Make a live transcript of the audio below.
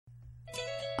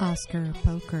Oscar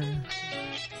Poker.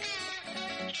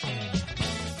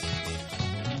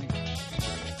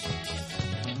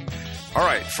 All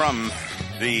right, from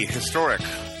the historic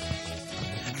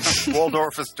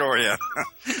Waldorf Astoria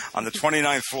on the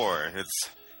 29th floor, it's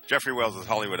Jeffrey Wells'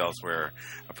 Hollywood Elsewhere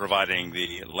providing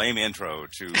the lame intro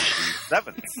to the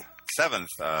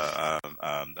seventh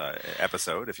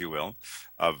episode, if you will,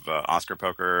 of Oscar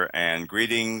Poker. And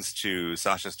greetings to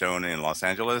Sasha Stone in Los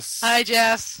Angeles. Hi,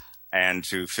 Jeff. And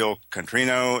to Phil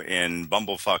Contrino in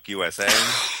Bumblefuck, USA.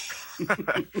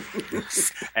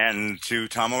 And to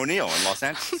Tom O'Neill in Los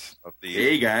Angeles.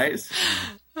 Hey, guys.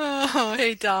 Oh,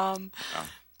 hey, Tom.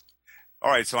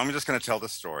 All right, so I'm just going to tell the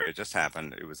story. It just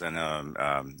happened. It was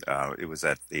it was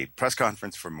at the press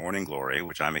conference for Morning Glory,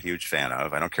 which I'm a huge fan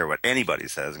of. I don't care what anybody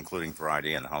says, including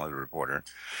Variety and the Hollywood Reporter.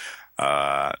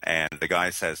 And the guy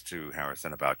says to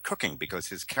Harrison about cooking because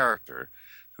his character,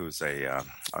 who's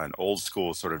an old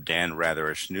school sort of Dan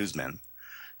Ratherish newsman,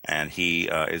 and he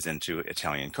is into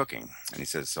Italian cooking. And he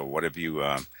says, "So, what have you?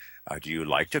 Do you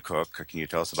like to cook? Can you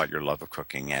tell us about your love of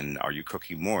cooking? And are you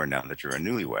cooking more now that you're a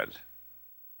newlywed?"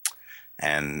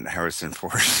 And Harrison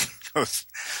Ford goes,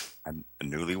 "I'm a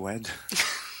newlywed?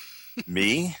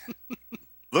 Me?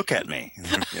 Look at me."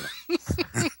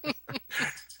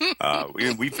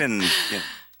 We've been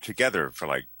together for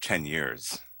like 10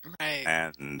 years. Right.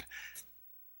 And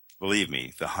believe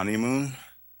me, the honeymoon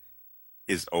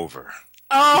is over.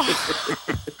 Oh.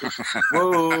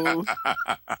 Whoa.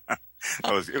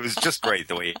 It was just great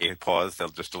the way he paused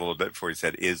just a little bit before he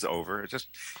said "is over." It's just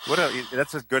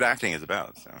that's what good acting is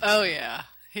about. So. Oh yeah,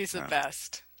 he's the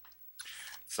best.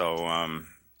 So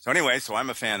anyway, I'm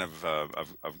a fan of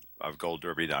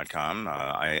GoldDerby.com.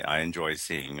 I enjoy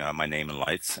seeing my name in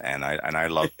lights, and I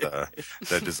love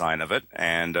the design of it.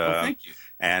 And thank you.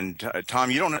 And Tom,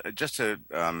 you don't just to.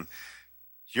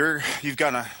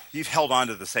 You've held on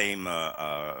to the same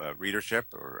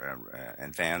readership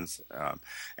and fans,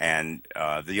 and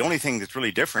the only thing that's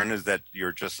really different is that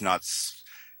you're just not.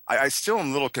 I still am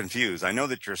a little confused. I know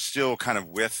that you're still kind of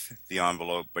with the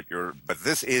envelope, but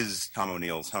this is Tom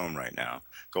O'Neill's home right now,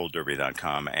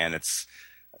 GoldDerby.com, and it's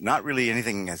not really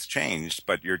anything has changed,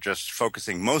 but you're just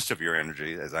focusing most of your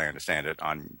energy, as I understand it,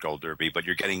 on Gold Derby, but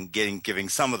you're giving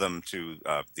some of them to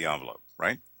the envelope,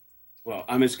 right? Well,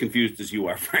 I'm as confused as you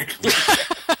are, frankly,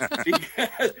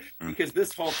 because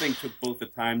this whole thing took both the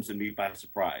Times and me by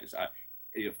surprise.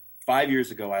 5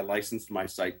 years ago, I licensed my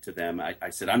site to them.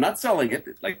 I said, I'm not selling it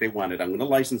like they wanted. I'm going to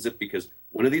license it because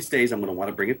one of these days I'm going to want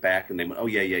to bring it back. And they went, oh,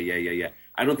 yeah.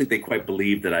 I don't think they quite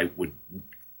believed that I would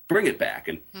bring it back.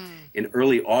 And in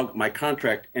early August, my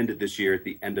contract ended this year at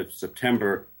the end of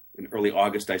September. In early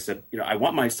August, I said, I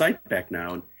want my site back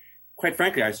now. And quite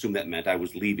frankly, I assumed that meant I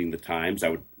was leaving the Times.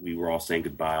 We were all saying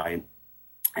goodbye.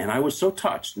 And I was so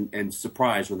touched and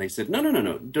surprised when they said, no,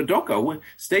 don't go.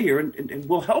 Stay here and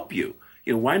we'll help you.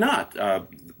 Why not?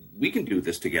 We can do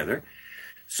this together.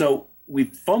 So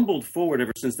we've fumbled forward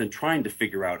ever since then trying to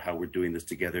figure out how we're doing this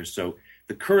together. So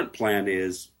the current plan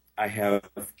is I'm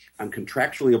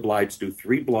contractually obliged to do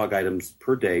 3 blog items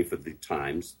per day for the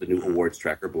Times, the new awards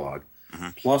tracker blog.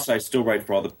 Plus, I still write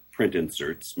for all the print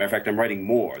inserts. Matter of fact, I'm writing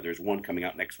more. There's one coming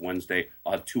out next Wednesday.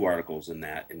 I'll have 2 articles in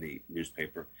the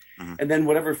newspaper. And then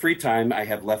whatever free time I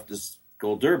have left is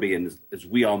Gold Derby. And as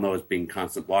we all know, as being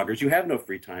constant bloggers, you have no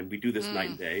free time. We do this night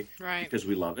and day because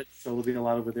we love it. So there'll be a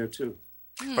lot over there, too.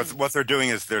 But what they're doing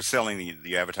is they're selling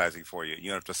the advertising for you. You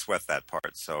don't have to sweat that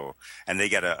part. So, and they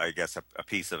get a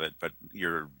piece of it, but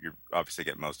you're obviously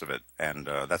get most of it. And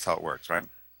that's how it works, right?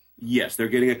 Yes, they're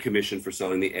getting a commission for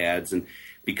selling the ads, and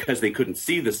because they couldn't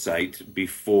see the site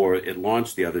before it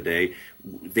launched the other day,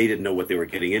 they didn't know what they were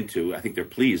getting into. I think they're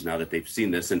pleased now that they've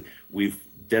seen this, and we've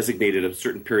designated a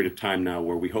certain period of time now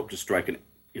where we hope to strike an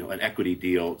equity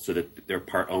deal so that they're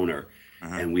part owner,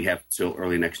 and we have till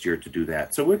early next year to do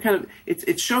that. So we're kind of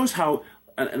it shows how,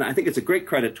 and I think it's a great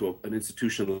credit to an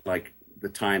institution like the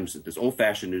Times, this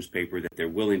old-fashioned newspaper, that they're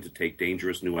willing to take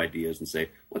dangerous new ideas and say,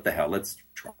 "What the hell? Let's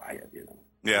try it."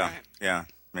 Yeah.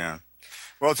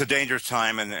 Well, it's a dangerous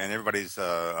time, and everybody's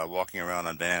walking around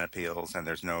on banana peels, and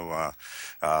there's no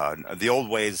the old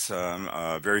ways.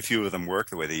 Very few of them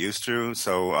work the way they used to.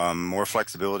 So more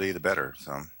flexibility, the better.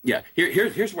 So yeah,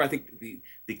 here's where I think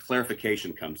the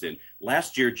clarification comes in.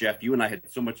 Last year, Jeff, you and I had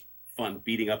so much fun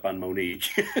beating up on Monique.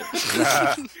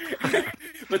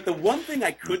 But the one thing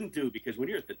I couldn't do, because when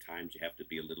you're at the Times, you have to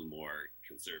be a little more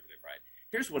conservative, right?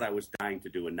 Here's what I was dying to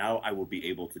do, and now I will be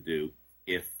able to do.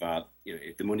 If the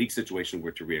Monique situation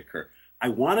were to reoccur, I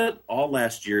wanted all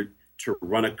last year to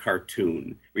run a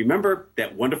cartoon. Remember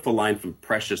that wonderful line from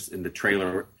Precious in the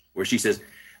trailer where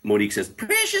Monique says,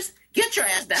 "Precious, get your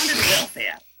ass down to the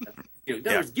welfare. In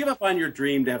other words, give up on your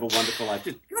dream to have a wonderful life.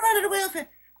 Just go down to the welfare.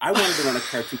 I wanted to run a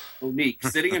cartoon of Monique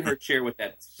sitting in her chair with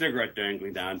that cigarette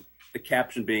dangling down. The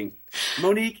caption being,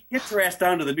 Monique, get your ass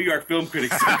down to the New York Film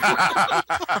Critics Center.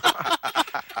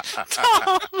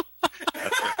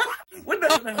 Wouldn't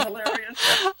that have been hilarious?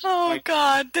 Oh,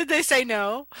 God. Did they say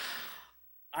no?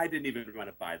 I didn't even want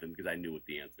to buy them because I knew what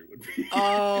the answer would be.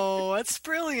 Oh, that's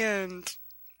brilliant.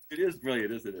 It is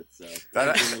brilliant, isn't it? So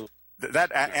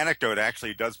that anecdote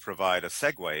actually does provide a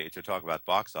segue to talk about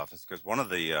box office, because one of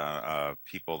the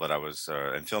people that I was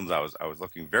in films I was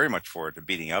looking very much forward to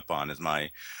beating up on is my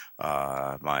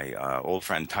old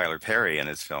friend Tyler Perry and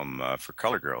his film For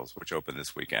Color Girls, which opened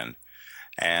this weekend.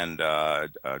 And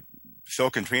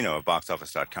Phil Contrino of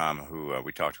BoxOffice.com, who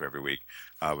we talk to every week,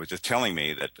 was just telling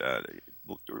me that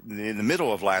in the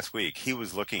middle of last week he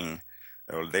was looking,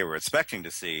 or they were expecting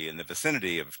to see, in the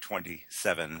vicinity of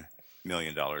 $27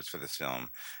 million for this film,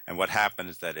 and what happened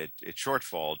is that it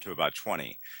shortfalled to about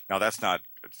 20. Now that's not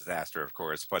a disaster, of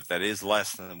course, but that is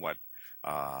less than what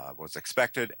was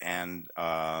expected. And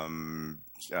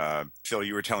Phil,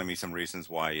 you were telling me some reasons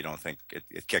why you don't think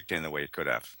it kicked in the way it could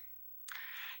have.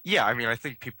 Yeah, I mean, I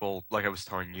think people, like I was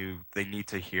telling you, they need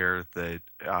to hear that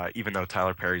even though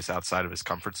Tyler Perry's outside of his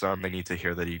comfort zone, they need to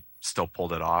hear that he still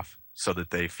pulled it off so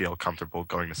that they feel comfortable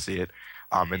going to see it.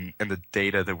 And the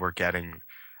data that we're getting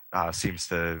seems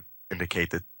to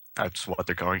indicate that that's what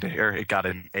they're going to hear. It got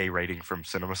an A rating from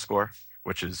CinemaScore,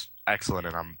 which is excellent,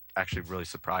 and I'm actually really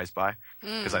surprised by,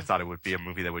 because I thought it would be a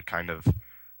movie that would kind of,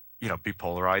 be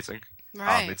polarizing.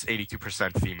 Right. It's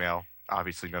 82% female.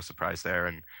 Obviously, no surprise there,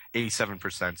 and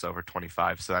 87% is over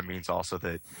 25. So that means also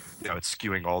that it's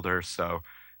skewing older. So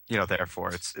therefore,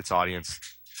 its audience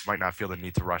might not feel the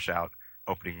need to rush out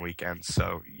opening weekend.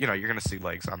 So you're going to see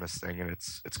legs on this thing, and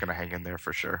it's going to hang in there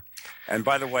for sure. And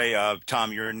by the way,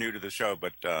 Tom, you're new to the show,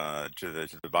 but to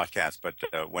the podcast. But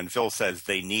when Phil says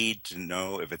they need to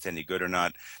know if it's any good or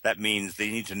not, that means they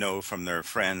need to know from their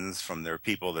friends, from their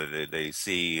people that they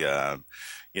see. I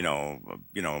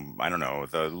don't know,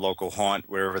 the local haunt,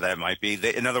 wherever that might be.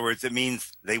 In other words, it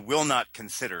means they will not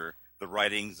consider the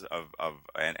writings of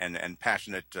and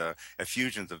passionate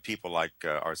effusions of people like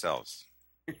ourselves.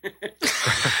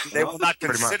 They will not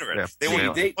consider it. Yeah. They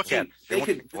will look at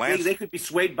it. They could be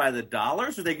swayed by the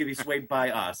dollars, or they could be swayed by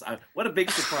us. What a big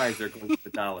surprise they're going for the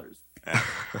dollars. Yeah.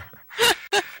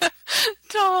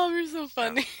 Tom, you're so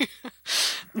funny.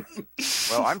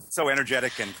 Well, I'm so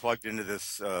energetic and plugged into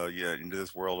this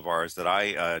world of ours that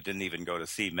I didn't even go to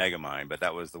see Megamind, but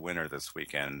that was the winner this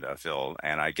weekend, Phil.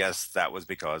 And I guess that was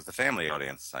because the family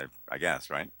audience, I guess,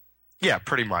 right? Yeah,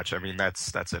 pretty much. I mean,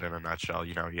 that's it in a nutshell.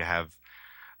 You have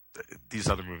these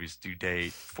other movies, Due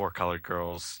Date, Four Colored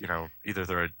Girls. Either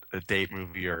they're a date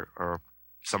movie or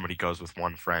somebody goes with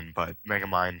one friend. But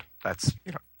Megamind, that's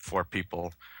four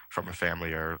people from a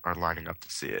family are lining up to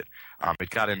see it. It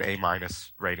got an A-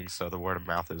 rating, so the word of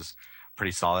mouth is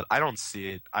pretty solid. I don't see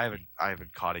it. I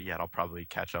haven't caught it yet. I'll probably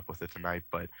catch up with it tonight,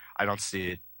 but I don't see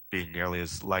it being nearly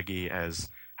as leggy as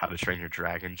How to Train Your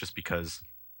Dragon, just because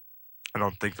I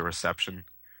don't think the reception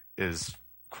is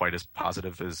quite as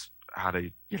positive as How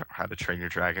to Train Your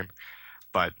Dragon.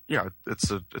 But it's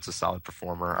a solid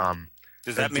performer.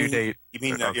 Does that mean you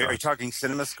mean are you talking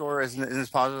CinemaScore? Isn't this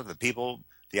positive?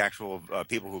 The actual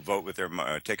people who vote with their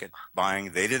ticket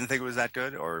buying, they didn't think it was that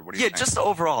good, or what do you think? Yeah, just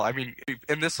overall. I mean,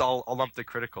 in this, I'll lump the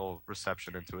critical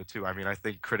reception into it too. I mean, I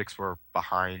think critics were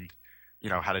behind,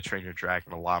 How to Train Your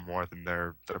Dragon a lot more than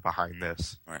they're behind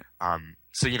this. Right.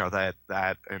 So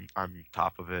that and on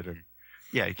top of it, and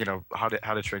yeah, How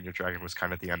to Train Your Dragon was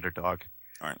kind of the underdog,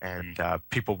 right. And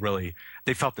people really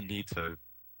they felt the need to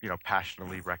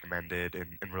passionately recommend it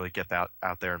and really get that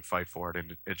out there and fight for it,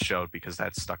 and it showed because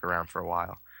that stuck around for a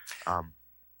while.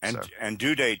 And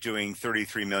Due Date doing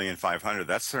 $33,500,000,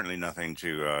 that's certainly nothing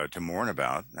to mourn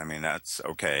about. I mean, that's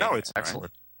okay. No, it's right?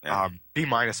 excellent. Yeah. B-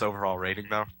 overall rating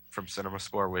though from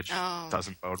CinemaScore, which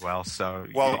doesn't bode well. So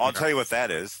I'll tell you what that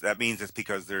is. That means it's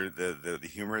because the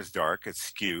humor is dark, it's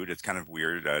skewed, it's kind of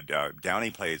weird.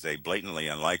 Downey plays a blatantly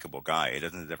unlikable guy. He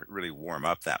doesn't really warm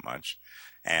up that much.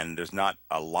 And there's not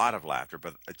a lot of laughter,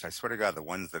 but I swear to God, the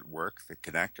ones that work, that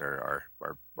connect, are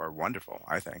wonderful,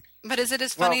 I think. But is it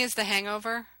as funny as The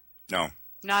Hangover? No.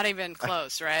 Not even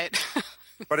close, right?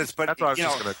 But that's what I was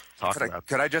just going to talk about.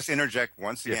 Could I just interject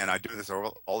once again? I do this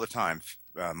all the time.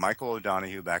 Michael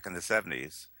O'Donoghue back in the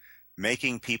 70s,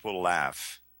 making people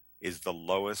laugh is the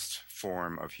lowest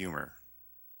form of humor.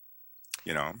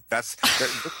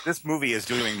 This movie is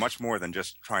doing much more than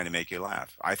just trying to make you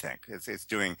laugh. I think it's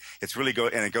really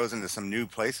and it goes into some new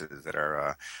places that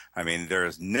are. There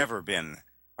has never been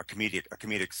a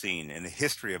comedic scene in the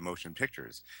history of motion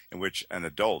pictures in which an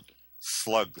adult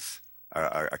slugs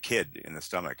a kid in the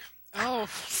stomach. Oh,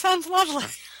 sounds lovely.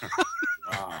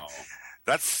 Wow.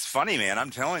 That's funny, man.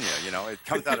 I'm telling you, it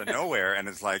comes out of nowhere, and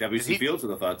it's like W.C. Fields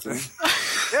with the thoughts.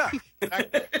 Yeah.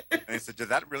 Exactly. And he said, "Did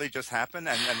that really just happen?"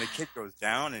 And the kid goes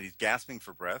down, and he's gasping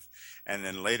for breath. And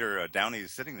then later, Downey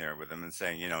is sitting there with him and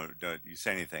saying, "Don't you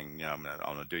say anything, I'm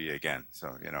gonna do you again."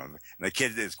 So, and the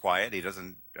kid is quiet. He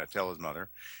doesn't tell his mother.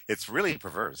 It's really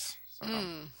perverse. So.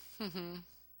 Mm-hmm.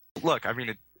 Look, I mean,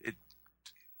 it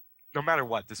no matter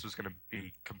what, this was going to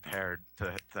be compared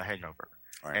to The Hangover.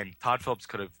 Right. And Todd Phillips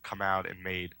could have come out and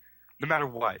made, no matter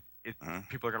what,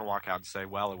 people are going to walk out and say,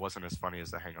 well, it wasn't as funny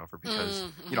as The Hangover because,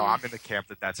 I'm in the camp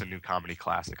that's a new comedy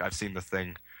classic. I've seen The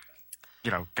Thing,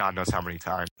 God knows how many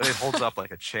times. It holds up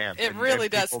like a champ. It really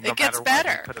does. People, it gets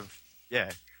better.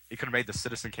 He could have made the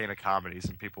Citizen Kane of comedies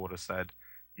and people would have said,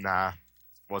 nah,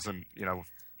 wasn't,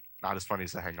 not as funny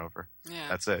as The Hangover. Yeah.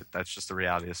 That's it. That's just the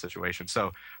reality of the situation.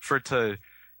 So for it to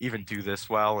even do this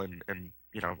well and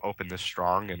open this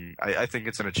strong, and I think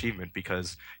it's an achievement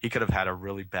because he could have had a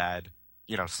really bad,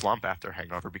 slump after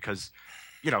Hangover because,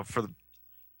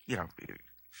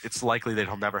 it's likely that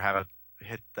he'll never have a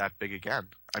hit that big again.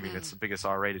 I mean, it's the biggest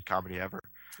R-rated comedy ever.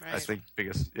 Right. I think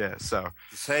so.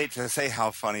 To say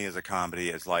how funny is a comedy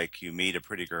is like you meet a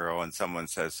pretty girl and someone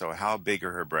says, "So how big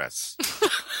are her breasts?"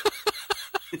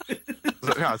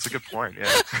 No, it's a good point.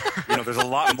 Yeah. There's a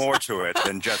lot more to it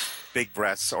than just big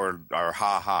breasts or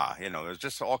ha ha. There's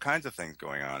just all kinds of things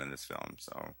going on in this film.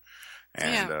 So,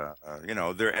 and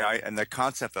and the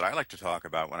concept that I like to talk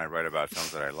about when I write about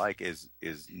films that I like is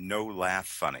no laugh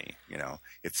funny.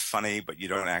 It's funny, but you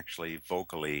don't actually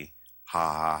vocally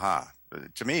ha ha ha.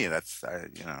 But to me, that's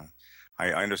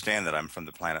I understand that I'm from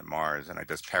the planet Mars and I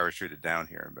just parachuted down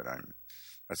here, but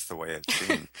that's the way it's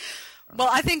seen. Well,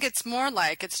 I think it's more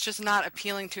like it's just not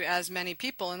appealing to as many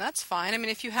people, and that's fine. I mean,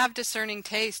 if you have discerning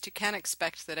taste, you can't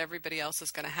expect that everybody else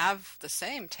is going to have the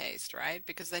same taste, right?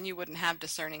 Because then you wouldn't have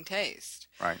discerning taste.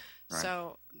 Right.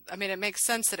 So, I mean, it makes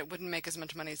sense that it wouldn't make as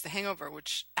much money as The Hangover,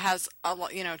 which has a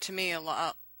lot, to me,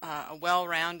 a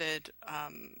well-rounded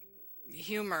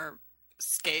humor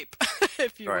scape,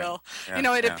 if you will.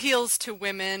 Yeah, it appeals to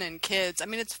women and kids. I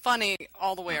mean, it's funny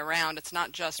all the way around. It's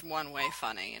not just one way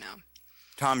funny,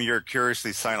 Tom, you're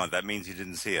curiously silent. That means you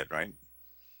didn't see it, right?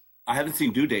 I haven't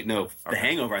seen Due Date. No, The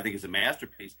Hangover I think is a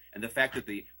masterpiece, and the fact that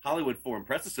the Hollywood Foreign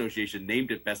Press Association named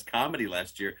it Best Comedy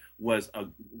last year was a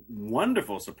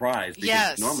wonderful surprise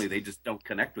because normally they just don't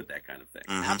connect with that kind of thing.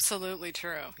 Mm-hmm. Absolutely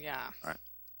true. Yeah. Right.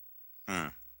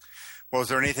 Well, is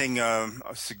there anything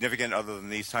significant other than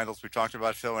these titles we talked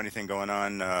about, Phil? Anything going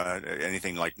on?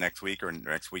 Anything like next week or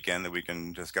next weekend that we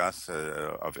can discuss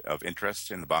of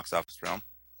interest in the box office realm?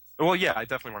 Well, yeah, I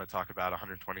definitely want to talk about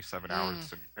 127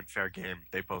 Hours and Fair Game.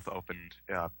 They both opened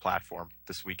platform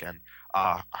this weekend.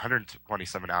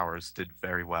 127 Hours did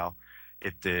very well.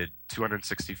 It did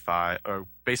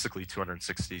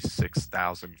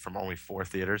 266,000 from only 4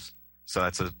 theaters. So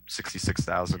that's a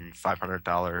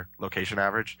 $66,500 location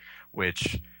average,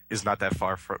 which is not that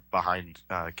far behind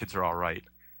Kids Are All Right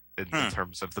in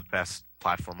terms of the best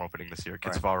platform opening this year.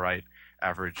 Kids Are All Right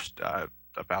averaged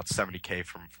about $70K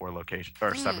from 4 locations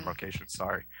or 7 locations.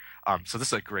 Sorry. So this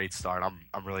is a great start.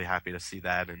 I'm really happy to see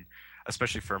that, and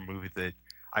especially for a movie that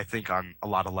I think on a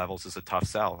lot of levels is a tough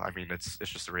sell. I mean, it's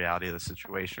just the reality of the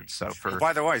situation. So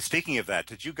by the way, speaking of that,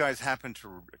 did you guys happen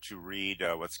to read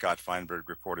what Scott Feinberg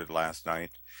reported last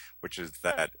night, which is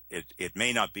that it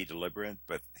may not be deliberate,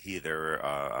 but there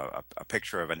a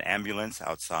picture of an ambulance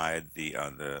outside the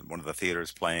one of the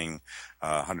theaters playing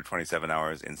 127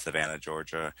 Hours in Savannah,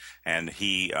 Georgia, and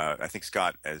I think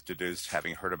Scott has deduced,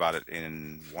 having heard about it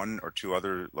in 1 or 2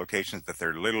 other locations, that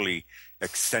they're literally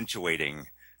accentuating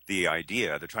the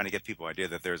idea. They're trying to get people idea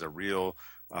that there's a real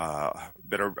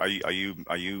better. Are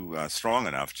you strong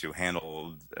enough to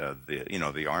handle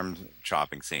the arm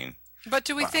chopping scene? But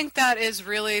do we think that is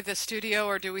really the studio,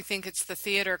 or do we think it's the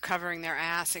theater covering their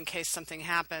ass in case something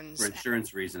happens? For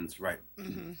insurance reasons, right.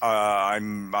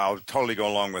 Mm-hmm. I'll totally go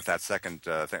along with that second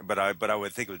thing, but I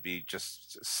would think it would be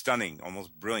just stunning,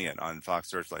 almost brilliant on Fox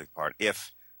Searchlight's part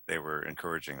if they were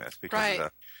encouraging this. Because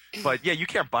But yeah, you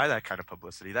can't buy that kind of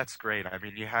publicity. That's great. I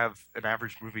mean, you have an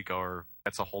average moviegoer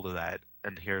gets a hold of that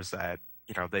and hears that,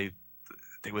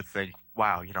 they would think,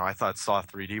 wow, I thought Saw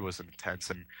 3D was intense,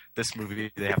 and this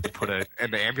movie they have to put an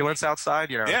ambulance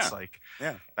outside. It's like,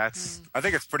 that's. I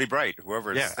think it's pretty bright.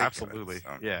 Whoever. Yeah, absolutely. It,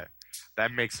 so. Yeah,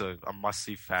 that makes a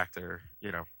must-see factor.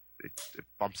 It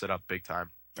bumps it up big time.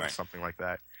 Right. Something like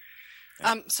that.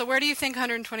 So where do you think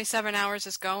 127 Hours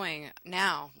is going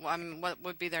now? I mean, what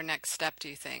would be their next step, do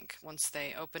you think, once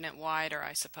they open it wider,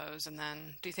 I suppose? And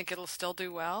then do you think it'll still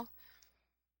do well?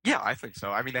 Yeah, I think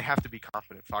so. I mean, they have to be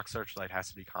confident. Fox Searchlight has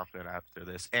to be confident after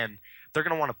this. And they're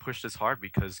going to want to push this hard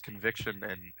because Conviction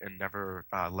and Never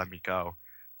Let Me Go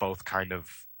both kind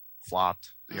of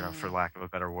flopped, for lack of a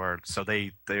better word. So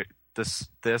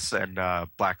this and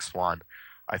Black Swan,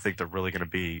 I think they're really going to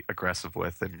be aggressive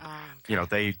with. And,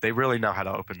 they really know how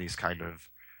to open these kind of,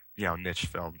 niche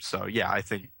films. So, yeah, I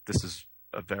think this is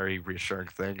a very reassuring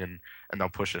thing, and they'll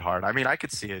push it hard. I mean, I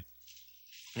could see it,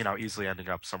 easily ending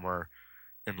up somewhere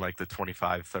in like the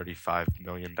 $25-35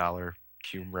 million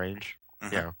cume range,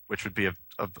 which would be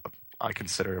I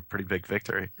consider a pretty big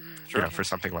victory, for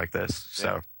something like this. Yeah.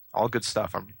 So all good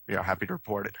stuff. I'm happy to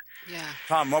report it. Yeah.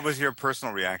 Tom, what was your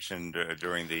personal reaction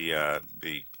during the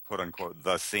quote unquote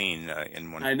the scene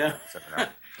in one? I know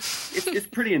it's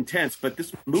pretty intense, but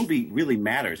this movie really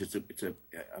matters. It's a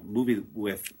movie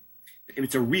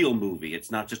it's a real movie. It's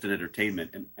not just an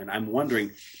entertainment. And I'm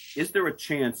wondering, is there a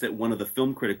chance that one of the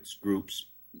film critics groups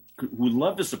who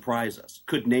love to surprise us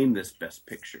could name this Best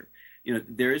Picture?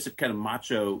 There is a kind of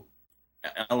macho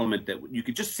element that you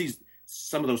could just see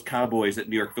some of those cowboys at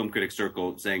New York Film Critics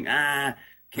Circle saying,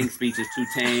 King's Speech is too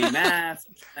tame,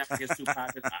 Africa's too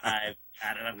popular,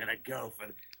 I'm going to go for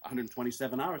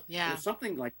 127 hours. Yeah. If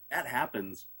something like that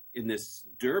happens in this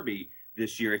Derby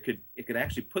this year, it could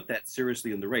actually put that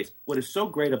seriously in the race. What is so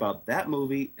great about that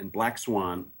movie and Black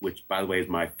Swan, which, by the way, is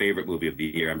my favorite movie of the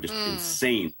year, I'm just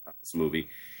insane about this movie,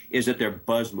 is that they're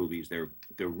buzz movies. They're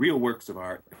real works of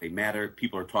art. They matter.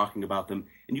 People are talking about them.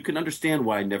 And you can understand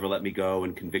why Never Let Me Go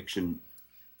and Conviction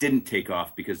didn't take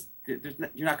off, because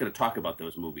you're not going to talk about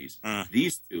those movies.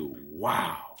 These two,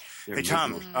 wow. Hey,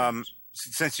 Tom,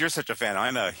 since you're such a fan,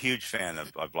 I'm a huge fan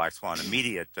of Black Swan.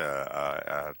 Immediate,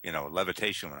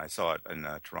 levitation when I saw it in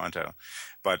Toronto.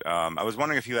 But I was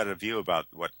wondering if you had a view about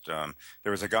what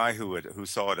there was a guy who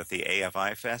saw it at the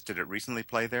AFI Fest. Did it recently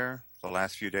play there the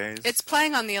last few days? It's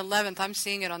playing on the 11th. I'm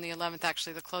seeing it on the 11th,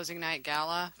 actually, the closing night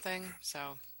gala thing.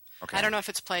 So okay. I don't know if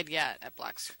it's played yet at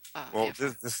Black's. Well,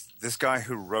 this guy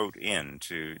who wrote in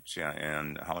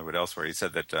Hollywood Elsewhere, he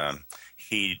said that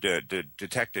he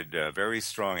detected very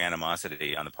strong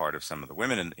animosity on the part of some of the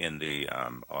women in the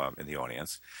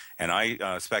audience, and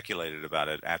I speculated about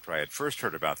it after I had first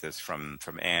heard about this from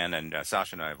Anne, and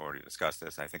Sasha and I have already discussed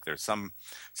this. I think there's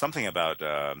something about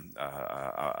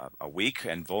a weak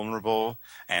and vulnerable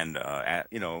and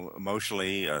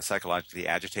emotionally, psychologically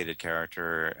agitated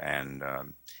character, and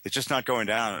it's just not going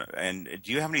down. And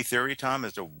do you have any theory, Tom,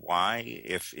 as to why,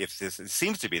 if this it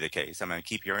seems to be the case? I mean, I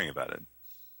keep hearing about it.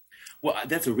 Well,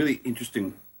 that's a really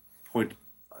interesting point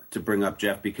to bring up,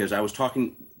 Jeff, because I was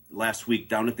talking last week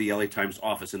down at the LA Times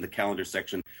office in the calendar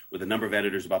section with a number of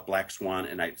editors about Black Swan,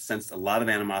 and I sensed a lot of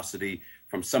animosity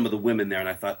from some of the women there, and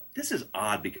I thought, this is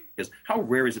odd, because how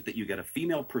rare is it that you get a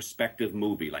female perspective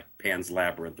movie like Pan's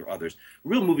Labyrinth or others,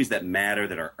 real movies that matter,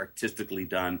 that are artistically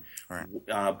done. Right.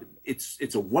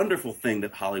 It's a wonderful thing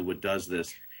that Hollywood does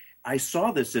this. I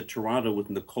saw this at Toronto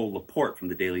with Nicole Laporte from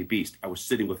the Daily Beast. I was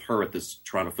sitting with her at this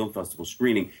Toronto Film Festival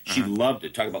screening. She loved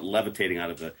it. Talk about levitating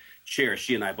out of the chair.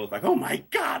 She and I both like, oh my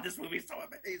God, this movie is so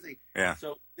amazing. Yeah.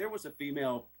 So there was a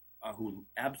female who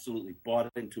absolutely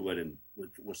bought into it and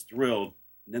was thrilled.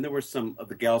 And then there were some of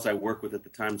the gals I work with at the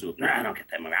Times who were, I don't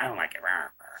get that movie. I don't like it.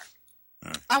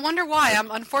 I wonder why.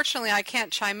 Unfortunately, I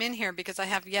can't chime in here because I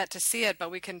have yet to see it, but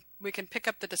we can pick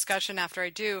up the discussion after I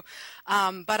do.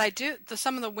 But I do.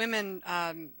 Some of the women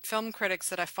film critics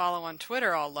that I follow on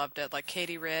Twitter all loved it, like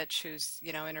Katie Rich, who's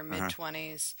in her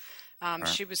mid-20s.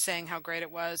 She was saying how great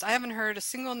it was. I haven't heard a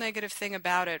single negative thing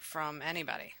about it from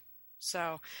anybody.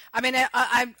 So, I mean,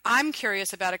 I'm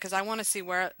curious about it because I want to see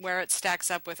where it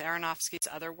stacks up with Aronofsky's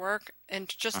other work, and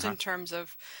just in terms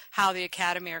of how the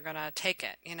Academy are going to take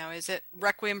it. Is it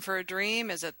Requiem for a Dream?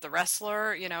 Is it The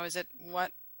Wrestler? Is it what?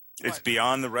 It's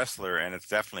beyond The Wrestler, and it's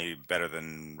definitely better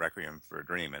than Requiem for a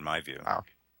Dream, in my view. Wow.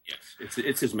 Yes,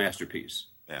 it's his masterpiece.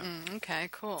 Yeah. Okay.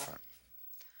 Cool.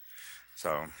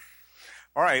 So.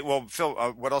 All right. Well, Phil,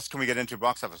 what else can we get into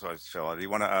box office-wise, Phil? Do you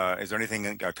want to? Is there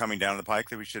anything coming down the pike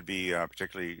that we should be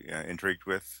particularly intrigued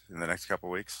with in the next couple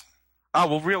of weeks?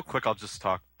 Well, real quick, I'll just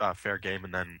talk Fair Game,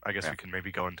 and then I guess we can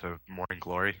maybe go into Morning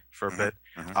Glory for a bit.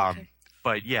 Okay.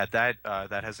 But yeah, that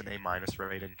has an A-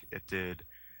 rating. It did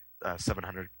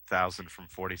 700,000 from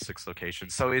 46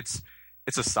 locations, so it's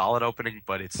a solid opening,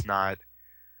 but it's not.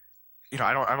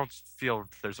 I don't feel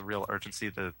there's a real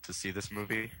urgency to see this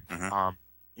movie.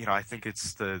 I think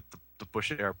it's the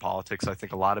Bush era politics. I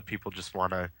think a lot of people just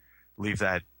want to leave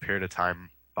that period of time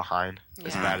behind,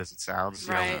 as bad as it sounds.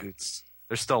 Right.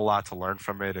 there's still a lot to learn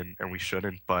from it, and we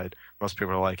shouldn't. But most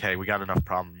people are like, hey, we got enough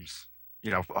problems.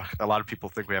 A lot of people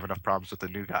think we have enough problems with the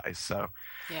new guys. So,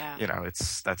 Yeah.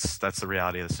 that's the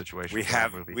reality of the situation. We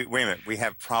have wait a minute. We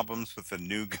have problems with the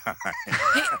new guy.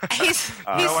 He's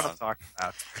I know what I'm talking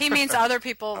about. he means other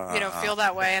people, feel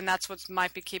that way, and that's what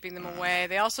might be keeping them away.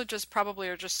 They also just probably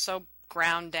are just so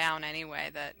ground down anyway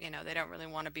that they don't really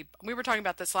want to be. We were talking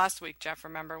about this last week, Jeff,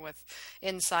 remember, with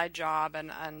Inside Job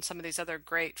and some of these other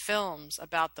great films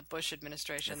about the Bush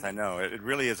administration. Yes, I know it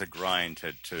really is a grind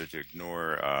to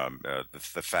ignore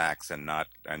the facts and not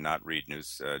read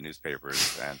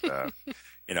newspapers and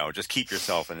just keep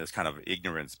yourself in this kind of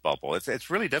ignorance bubble. It's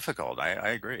really difficult. I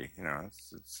agree.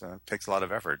 It takes a lot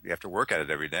of effort. You have to work at it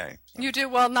every day. So. You do.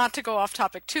 Well, not to go off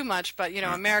topic too much, but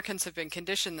Americans have been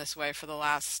conditioned this way for the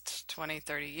last 20,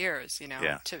 30 years.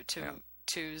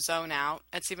 To zone out.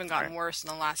 It's even gotten worse in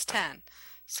the last 10.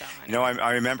 So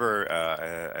I remember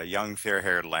a young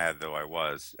fair-haired lad, though I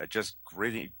was, just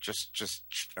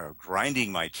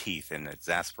grinding my teeth in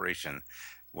exasperation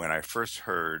when I first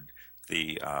heard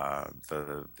the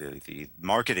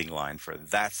marketing line for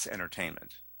That's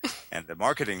Entertainment. And the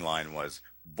marketing line was,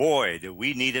 boy, do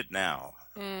we need it now.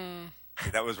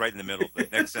 That was right in the middle of the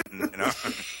Nixon,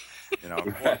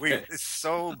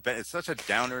 it's such a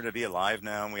downer to be alive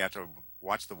now, and we have to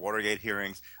watch the Watergate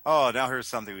hearings. Oh, now here's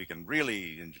something we can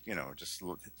really, just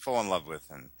fall in love with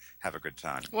and have a good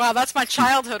time. Wow, that's my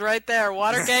childhood right there.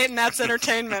 Watergate and That's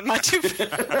Entertainment. My two.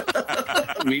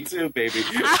 Me too, baby.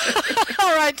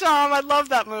 All right, Tom. I love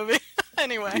that movie.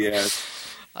 Anyway. Yes.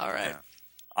 All right.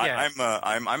 Yeah.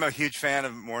 I'm a huge fan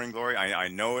of Morning Glory. I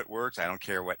know it works. I don't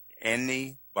care what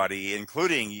anybody,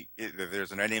 including if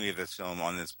there's an enemy of this film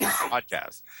on this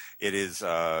podcast. It is.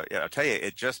 I'll tell you,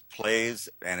 it just plays,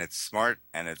 and it's smart,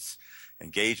 and it's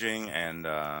engaging, and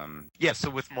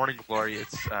So with Morning Glory,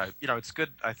 it's it's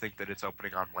good. I think that it's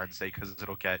opening on Wednesday because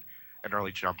it'll get an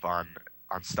early jump on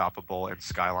Unstoppable and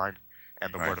Skyline,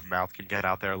 and the word of mouth can get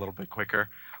out there a little bit quicker.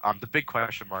 The big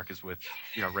question mark is with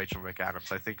Rachel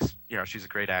McAdams. I think she's a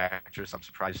great actress. I'm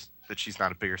surprised that she's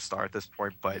not a bigger star at this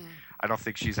point, but I don't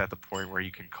think she's at the point where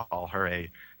you can call her a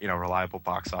reliable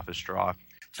box office draw.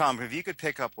 Tom, if you could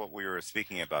pick up what we were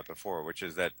speaking about before, which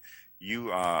is that you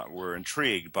were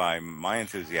intrigued by my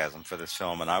enthusiasm for this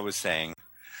film, and I was saying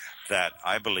that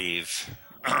I believe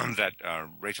that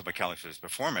Rachel McAdams'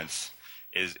 performance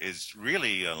is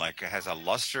really has a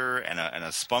luster and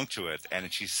a spunk to it,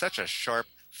 and she's such a sharp,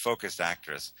 focused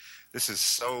actress. This is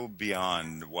so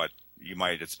beyond what you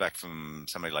might expect from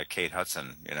somebody like Kate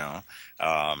Hudson.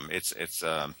 It's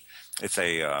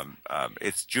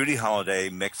Judy Holliday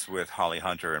mixed with Holly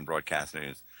Hunter in broadcast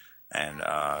news. And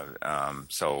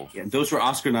and those were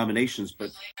Oscar nominations.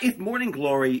 But if Morning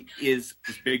Glory is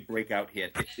this big breakout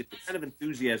hit, if the kind of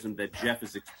enthusiasm that Jeff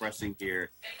is expressing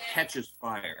here catches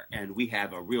fire, and we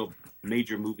have a real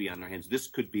major movie on our hands, this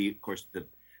could be, of course, the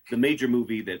major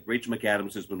movie that Rachel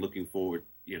McAdams has been looking forward,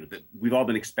 that we've all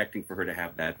been expecting for her to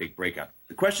have that big breakout.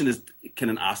 The question is, can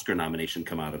an Oscar nomination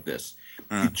come out of this?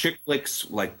 Chick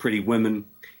flicks like Pretty Woman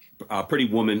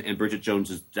and Bridget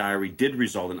Jones's Diary did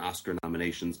result in Oscar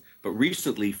nominations, but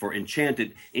recently for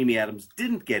Enchanted, Amy Adams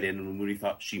didn't get in when we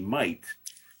thought she might.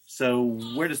 So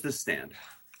where does this stand?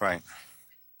 Right.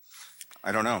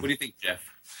 I don't know. What do you think, Jeff?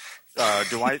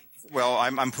 Do I? Well,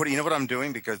 I'm putting. You know what I'm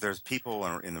doing, because there's people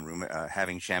in the room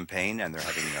having champagne and they're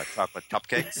having chocolate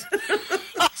cupcakes.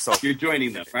 So you're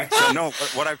joining them, right? So no.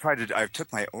 What I've tried to do, I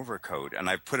took my overcoat and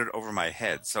I put it over my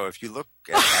head. So if you look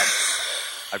at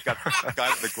I've got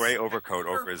the gray overcoat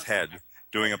over his head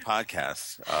doing a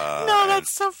podcast. No,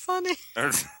 that's so funny.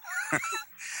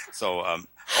 So,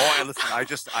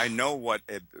 I know what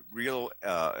real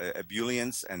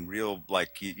ebullience and real,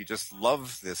 you just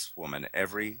love this woman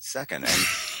every second. And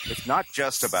it's not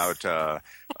just about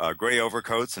gray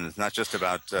overcoats, and it's not just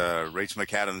about Rachel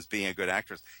McAdams being a good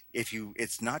actress.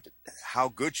 It's not how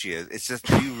good she is. It's just,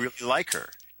 do you really like her?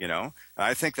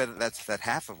 I think that's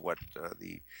half of what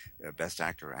the Best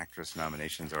Actor or Actress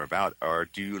nominations are about. Or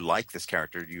do you like this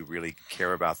character? Do you really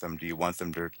care about them? Do you want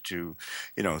them to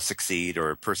succeed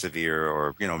or persevere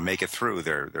or make it through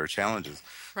their challenges?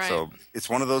 Right. So it's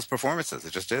one of those performances.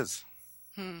 It just is.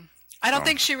 I don't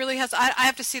think she really has. I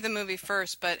have to see the movie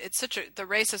first, but it's the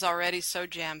race is already so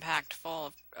jam packed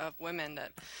full of women that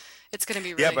it's going to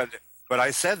be really. Yeah, But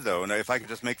I said, though, and if I could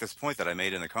just make this point that I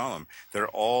made in the column, they're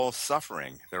all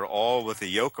suffering. They're all with a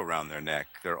yoke around their neck.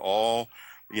 They're all,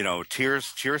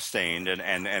 tear-stained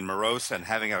and morose and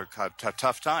having a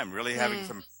tough time, really having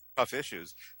some tough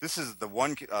issues. This is the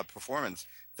one performance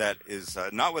that is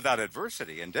not without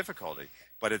adversity and difficulty,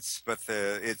 but it's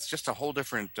just a whole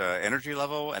different energy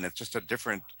level, and it's just a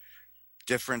different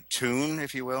different tune,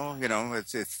 if you will. You know,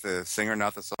 it's the singer,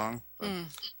 not the song. But,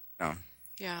 no.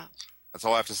 Yeah. That's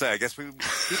all I have to say. I guess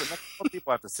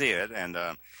people have to see it, and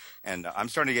I'm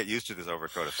starting to get used to this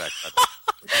overcoat effect.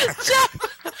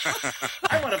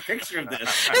 I want a picture of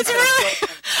this. It's really.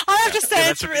 I have to say,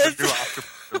 it's really.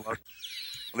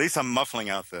 At least I'm muffling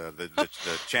out the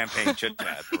champagne chit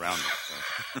chat around me. So.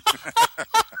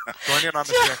 Join in on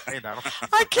the champagne now.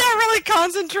 I can't really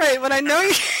concentrate when I know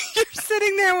you're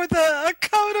sitting there with a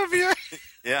coat over your.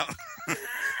 Yeah.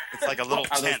 It's like a little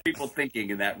How those tent. people thinking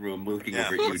in that room looking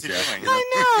over at you, What's he Jeff? doing? I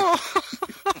know.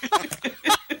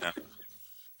 Yeah.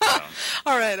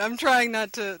 All right, I'm trying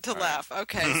not to laugh.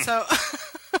 Okay, so.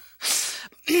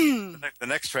 The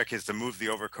next trick is to move the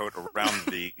overcoat around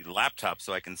the laptop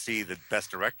so I can see the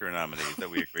Best Director nominees that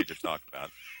we agreed to talk about.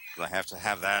 Because I have to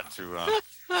have that to...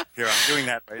 here, I'm doing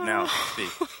that right now.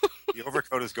 The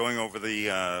overcoat is going over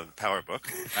the power book.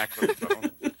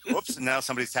 Whoops, and now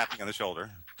somebody's tapping on the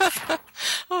shoulder.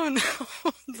 Oh,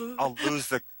 no. I'll lose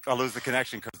the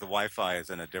connection because the Wi-Fi is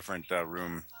in a different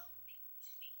room.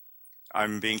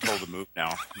 I'm being told to move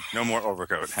now. No more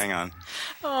overcoat. Hang on.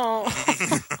 Oh.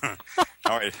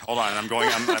 All right, hold on.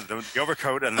 The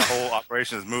overcoat and the whole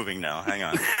operation is moving now. Hang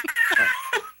on.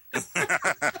 I'm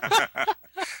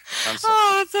sorry.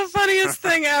 Oh, it's the funniest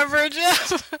thing ever,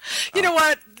 Jeff. You know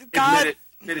what? God.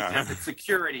 Admit it, Jeff. It's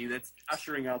security that's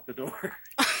ushering out the door.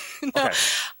 No, Okay.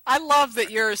 I love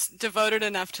that you're devoted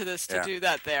enough to this to Yeah. do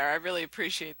that there. I really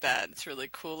appreciate that. It's really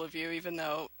cool of you, even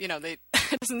though, it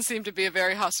doesn't seem to be a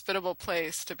very hospitable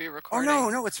place to be Oh recording.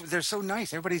 no, they're so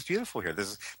nice. Everybody's beautiful here.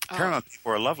 Paramount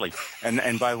people are lovely,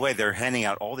 and by the way, they're handing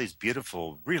out all these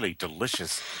beautiful, really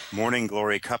delicious Morning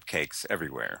Glory cupcakes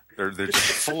everywhere. They're just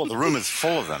full. The room is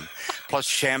full of them, plus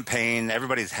champagne.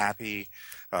 Everybody's happy.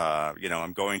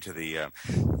 I'm going to the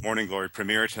Morning Glory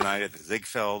premiere tonight at the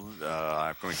Ziegfeld.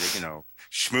 I'm going to,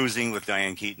 schmoozing with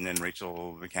Diane Keaton and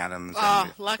Rachel McAdams. Oh,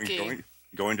 and lucky.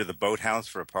 Going to the boathouse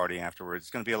for a party afterwards.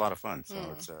 It's going to be a lot of fun. So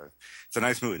it's a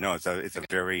nice movie. No, it's a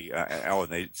very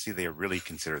they really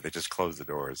considered. They just closed the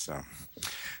doors. So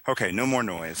okay, no more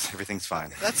noise. Everything's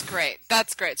fine. That's great.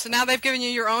 That's great. So now they've given you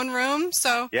your own room.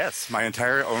 So Yes, my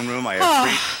entire own room. I have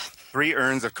three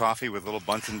urns of coffee with little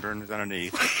Bunsen burners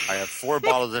underneath. I have 4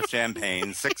 bottles of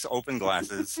champagne, 6 open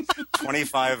glasses,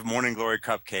 25 Morning Glory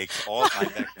cupcakes, all at my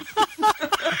deck.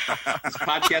 This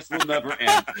podcast will never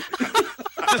end.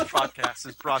 This podcast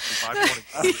is brought to you by Morning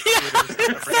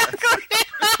exactly.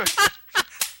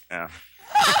 Yeah.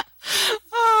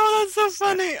 Oh, that's so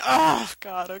funny. Oh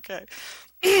God. Okay.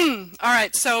 All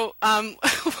right. So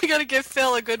we got to give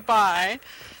Phil a goodbye.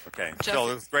 Okay, Jeff- Phil,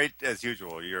 it was great as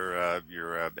usual. You're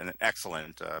an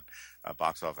excellent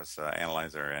box office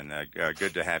analyzer, and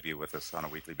good to have you with us on a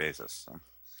weekly basis. So.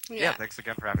 Yeah, thanks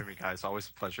again for having me, guys. Always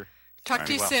a pleasure. Talk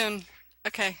to you well. soon.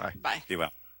 Okay. Bye. Bye. Be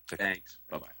well. Thanks.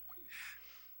 Bye-bye.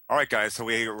 All right, guys. So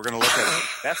we're going to look at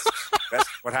that's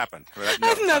what happened.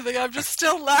 Nothing. I'm just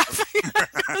still laughing.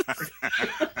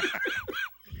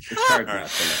 It's hard not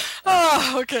to laugh.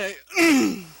 Oh, okay.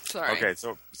 Sorry. Okay,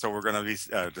 so we're going to be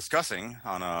discussing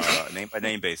on a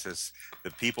name-by-name basis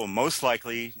the people most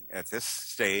likely at this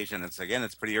stage, and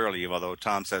it's pretty early, although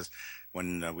Tom says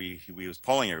when we was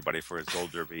polling everybody for his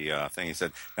Gold Derby thing, he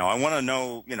said, now I want to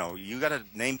know, you got to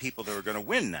name people that are going to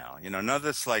win now. None of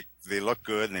this like they look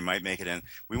good and they might make it in.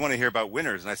 We want to hear about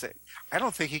winners. And I say, I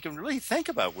don't think he can really think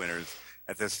about winners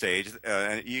at this stage.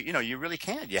 You really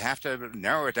can't. You have to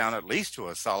narrow it down at least to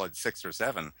a solid 6 or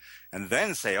 7 and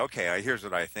then say, okay, here's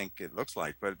what I think it looks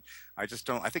like. But I just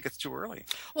don't. I think it's too early.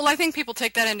 Well, I think people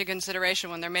take that into consideration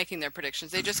when they're making their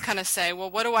predictions. They just kind of say, well,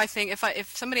 what do I think?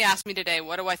 If somebody asked me today,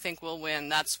 what do I think will win?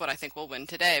 That's what I think will win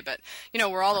today. But,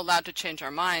 we're all allowed to change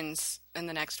our minds in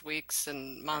the next weeks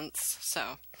and months.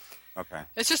 So Okay.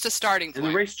 it's just a starting point.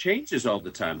 And the race changes all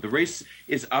the time. The race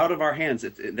is out of our hands.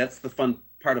 That's the fun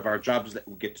part of our job is that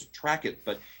we get to track it.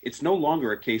 But it's no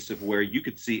longer a case of where you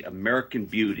could see American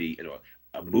Beauty,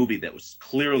 a movie that was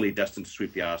clearly destined to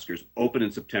sweep the Oscars, open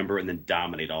in September and then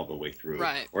dominate all the way through.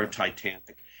 Right. Or a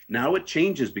Titanic. Now it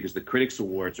changes because the Critics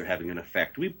Awards are having an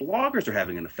effect. We bloggers are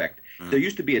having an effect. There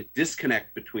used to be a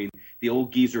disconnect between the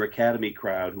old geezer Academy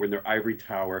crowd who were in their ivory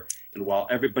tower, and while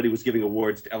everybody was giving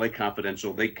awards to LA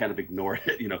Confidential, they kind of ignored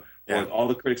it. Yeah. All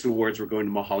the Critics Awards were going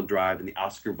to Mulholland Drive, and the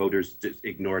Oscar voters just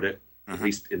ignored it, at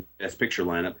least in Best Picture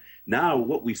lineup. Now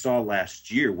what we saw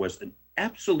last year was an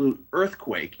absolute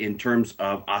earthquake in terms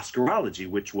of Oscarology,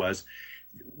 which was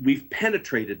we've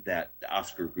penetrated that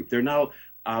Oscar group. They're now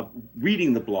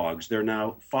reading the blogs. They're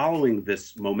now following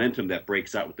this momentum that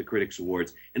breaks out with the Critics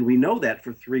Awards. And we know that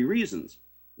for 3 reasons.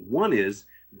 One is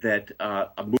that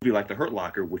a movie like The Hurt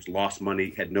Locker, which lost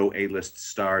money, had no A-list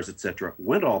stars, etc.,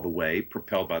 went all the way,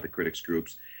 propelled by the critics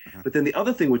groups. But then the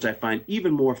other thing, which I find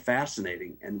even more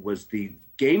fascinating and was the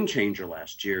game changer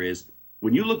last year, is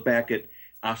when you look back at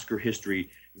Oscar history,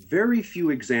 very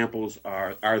few examples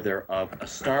are there of a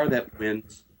star that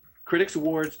wins Critics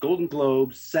Awards, Golden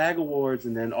Globes, SAG Awards,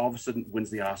 and then all of a sudden wins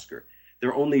the Oscar. There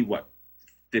are only,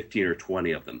 15 or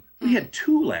 20 of them. We had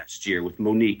 2 last year with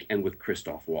Monique and with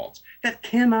Christoph Waltz. That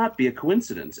cannot be a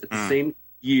coincidence at the same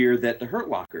year that The Hurt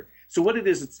Locker. So what it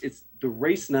is, it's the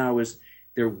race now is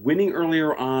they're winning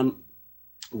earlier on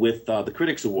with the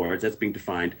Critics Awards, that's being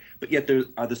defined, but yet there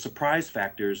are the surprise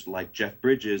factors like Jeff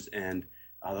Bridges and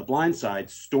The Blind Side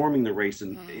storming the race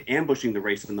and ambushing the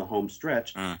race in the home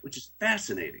stretch, which is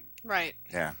fascinating. Right.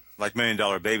 Yeah, like $1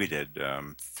 Million Baby did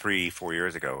 3-4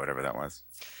 years ago, whatever that was.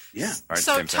 Yeah. Right,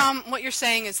 so, Tom, what you're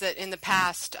saying is that in the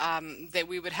past, that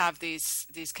we would have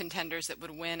these contenders that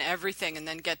would win everything and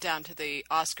then get down to the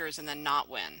Oscars and then not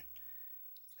win.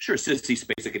 Sure, Sissy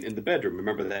Spacek in The Bedroom.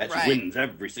 Remember that? Right. She wins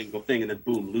every single thing and then,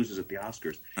 boom, loses at the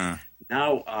Oscars.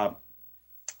 Now,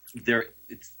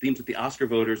 it seems that the Oscar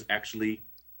voters actually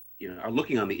are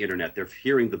looking on the internet. They're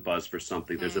hearing the buzz for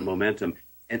something. There's a momentum.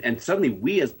 And suddenly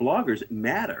we as bloggers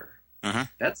matter.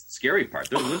 That's the scary part.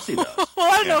 They're listening to us.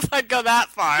 Well, I don't know if I'd go that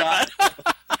far.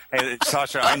 But... Hey,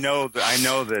 Sasha, I know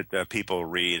that people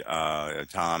read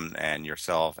Tom and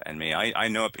yourself and me. I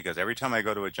know it because every time I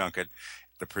go to a junket,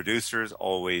 the producers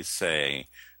always say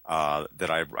that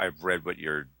I've read what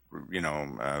you're,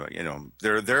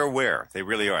 they're aware. They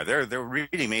really are. They're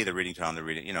reading me. They're reading Tom. They're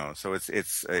reading, So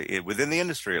it's within the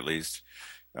industry at least.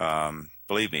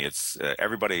 Believe me, it's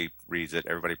everybody reads it.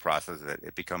 Everybody processes it.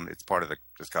 It's part of the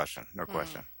discussion. No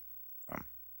question.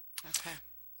 Okay.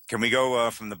 Can we go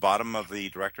from the bottom of the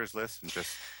directors list and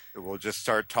we'll just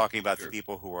start talking about the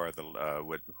people who are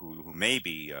who may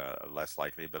be less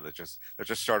likely, but let's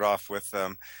just start off with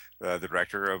the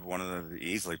director of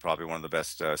probably one of the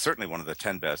best, certainly one of the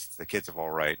 10 best. The Kids are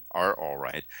all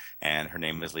right, and her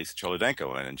name is Lisa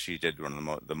Cholodenko, and she did one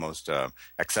of the most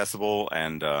accessible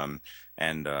and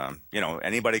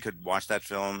anybody could watch that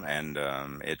film and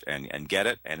get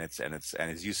it, and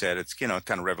as you said, it's kind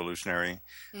of revolutionary.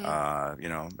 A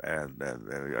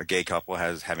gay couple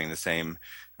having the same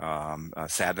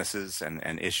sadnesses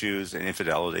and issues and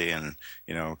infidelity and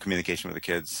communication with the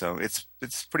kids. So it's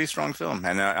a pretty strong film,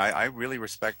 and I really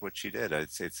respect what she did.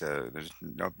 There's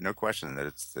no question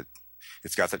that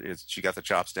she got the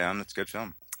chops down. It's a good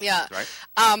film. Yeah. Right.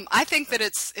 I think that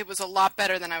it was a lot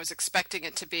better than I was expecting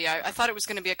it to be. I thought it was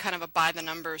going to be a kind of a by the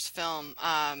numbers film.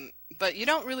 But you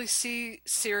don't really see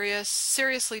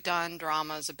seriously done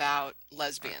dramas about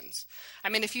lesbians. I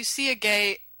mean, if you see a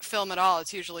gay film at all,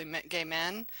 it's usually gay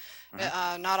men.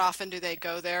 Not often do they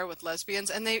go there with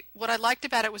lesbians. And what I liked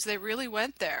about it was they really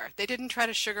went there. They didn't try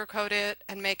to sugarcoat it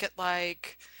and make it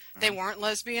like they weren't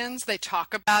lesbians. They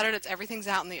talk about it. Everything's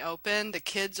out in the open. The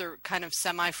kids are kind of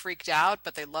semi-freaked out,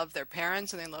 but they love their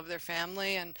parents and they love their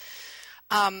family. And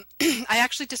I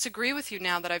actually disagree with you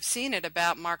now that I've seen it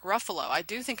about Mark Ruffalo. I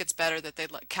do think it's better that they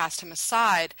cast him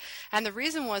aside. And the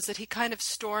reason was that he kind of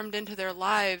stormed into their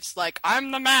lives like,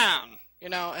 I'm the man,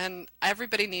 and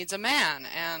everybody needs a man.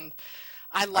 And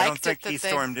I liked I don't think he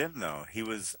stormed in, though. He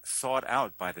was sought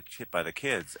out by the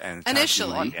kids. And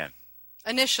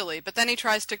Initially, but then he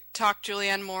tries to talk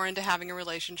Julianne Moore into having a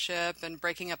relationship and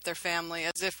breaking up their family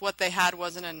as if what they had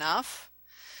wasn't enough.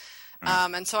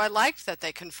 And so I liked that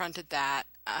they confronted that.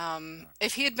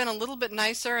 If he had been a little bit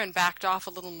nicer and backed off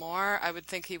a little more, I would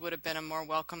think he would have been a more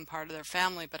welcome part of their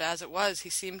family. But as it was, he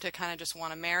seemed to kind of just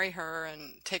want to marry her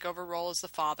and take over role as the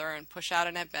father and push out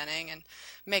Annette Bening and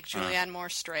make Julianne Moore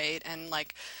straight and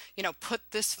put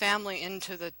this family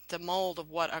into the mold of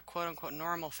what a quote-unquote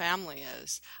normal family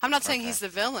is. I'm not saying he's the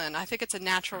villain. I think it's a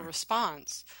natural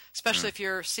response, especially if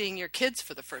you're seeing your kids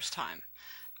for the first time.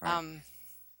 Right.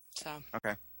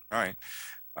 Okay. All right.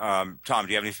 Tom, do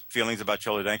you have any feelings about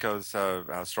Cholodenko's,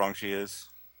 how strong she is?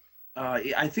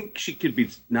 I think she could be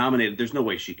nominated. There's no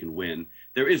way she can win.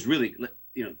 There is really,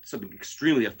 something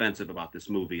extremely offensive about this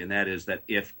movie, and that is that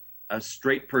if a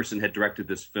straight person had directed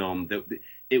this film,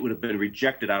 it would have been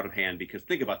rejected out of hand, because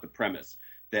think about the premise,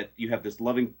 that you have this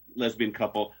loving lesbian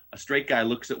couple, a straight guy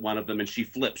looks at one of them and she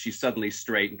flips, she's suddenly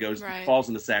straight and falls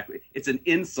in the sack. It's an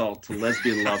insult to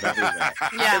lesbian love everywhere.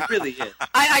 Yeah. It really is.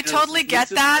 I totally get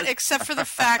that, except for the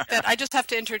fact that I just have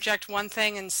to interject one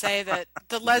thing and say that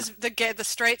the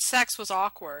straight sex was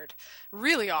awkward,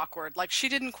 really awkward. Like, she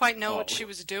didn't quite know what she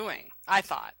was doing. I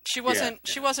thought she wasn't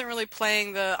really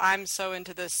playing the I'm so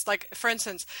into this. Like, for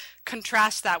instance,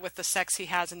 contrast that with the sex he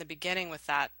has in the beginning with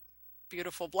that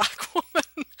beautiful black woman.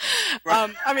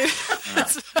 I mean,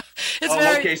 it's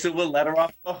very... Okay, so we'll let her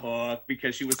off the hook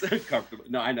because she was uncomfortable.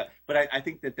 No, I know. But I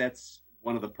think that's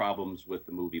one of the problems with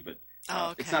the movie. But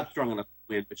it's not strong enough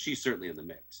to win, but she's certainly in the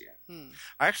mix, yeah.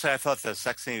 I thought the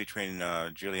sex scene between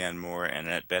Julianne Moore and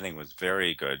Annette Bening was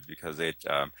very good because it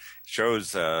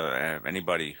shows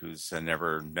anybody who's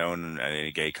never known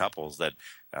any gay couples that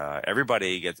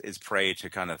everybody is prey to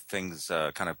kind of things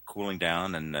kind of cooling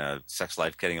down and sex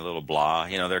life getting a little blah.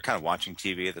 You know, they're kind of watching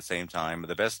TV at the same time.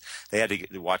 They had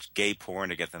to watch gay porn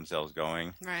to get themselves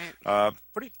going. Right.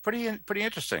 Pretty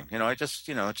interesting. You know, it's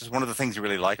just one of the things you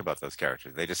really like about those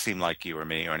characters. They just seem like you or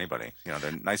me or anybody. You know,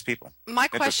 they're nice people. My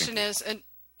question is,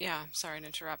 yeah, sorry to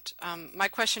interrupt. My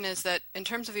question is that in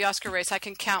terms of the Oscar race, I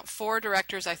can count 4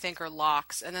 directors I think are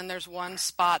locks, and then there's one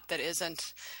spot that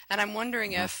isn't. And I'm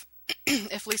wondering if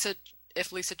Lisa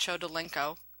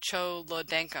Cholodenko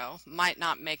might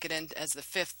not make it in as the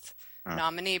 5th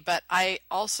nominee. But I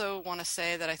also want to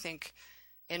say that I think,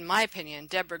 in my opinion,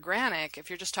 Deborah Granick,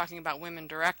 if you're just talking about women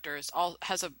directors,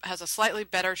 has a slightly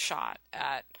better shot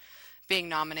at being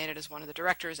nominated as one of the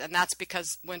directors, and that's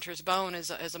because Winter's Bone is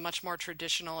a much more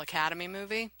traditional Academy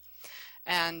movie,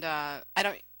 and I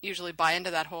don't usually buy into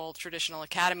that whole traditional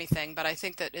Academy thing, but I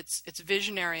think that it's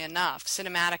visionary enough,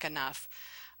 cinematic enough,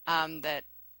 that,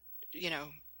 you know,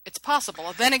 it's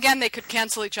possible. Then again, they could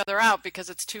cancel each other out because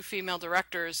it's 2 female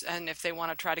directors, and if they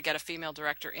want to try to get a female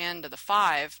director into the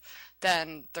 5,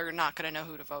 then they're not going to know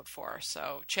who to vote for,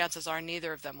 so chances are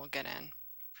neither of them will get in.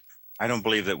 I don't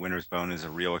believe that Winter's Bone is a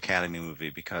real Academy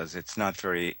movie because it's not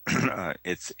very.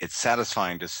 It's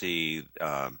satisfying to see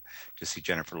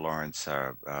Jennifer Lawrence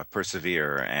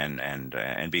persevere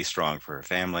and be strong for her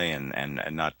family and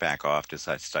not back off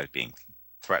despite being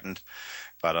threatened.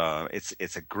 But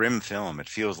it's a grim film. It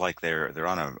feels like they're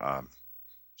on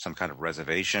some kind of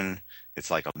reservation. It's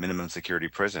like a minimum security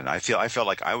prison. I felt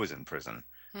like I was in prison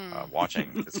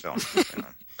watching this film. You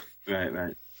know?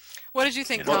 Right. What did you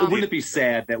think, Well, Tom? wouldn't it be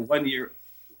sad that 1 year?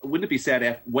 Wouldn't it be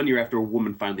sad 1 year after a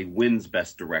woman finally wins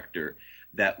Best Director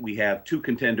that we have 2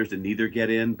 contenders and neither get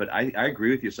in? But I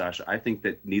agree with you, Sasha. I think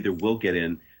that neither will get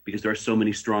in because there are so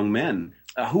many strong men.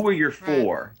 Who are your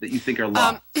 4 that you think are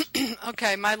locked?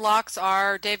 Okay, my locks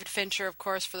are David Fincher, of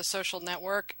course, for The Social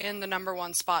Network, in the number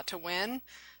 1 spot to win.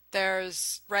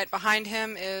 There's right behind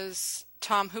him is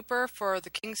Tom Hooper for The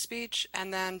King's Speech,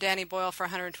 and then Danny Boyle for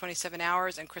 127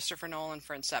 Hours, and Christopher Nolan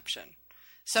for Inception.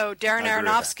 So Darren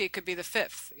Aronofsky could be the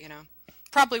 5th, you know.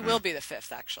 Probably will be the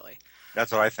 5th, actually.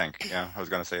 That's what I think. Yeah, I was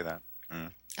going to say that.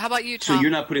 How about you, Tom? So you're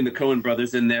not putting the Coen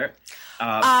brothers in there?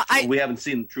 We haven't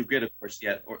seen True Grit, of course,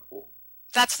 yet.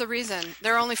 That's the reason.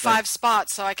 There are only 5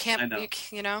 spots, so I can't,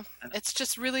 you know, it's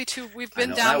just really too, we've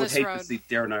been down this road. I would hate to see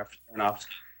Darren Aronofsky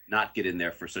not get in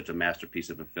there for such a masterpiece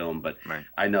of a film, but right.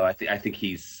 I know, I think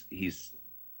he's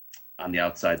on the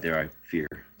outside there, I fear.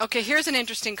 Okay, here's an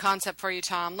interesting concept for you,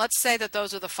 Tom. Let's say that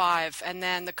those are the 5, and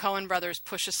then the Coen brothers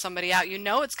pushes somebody out. You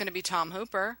know it's going to be Tom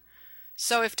Hooper.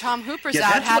 So if Tom Hooper's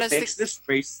out, how does this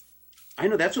race? I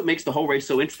know that's what makes the whole race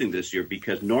so interesting this year,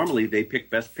 because normally they pick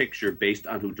Best Picture based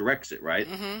on who directs it, right?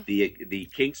 Mm-hmm. The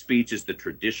King's Speech is the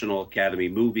traditional Academy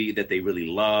movie that they really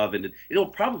love, and it'll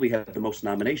probably have the most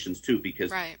nominations too,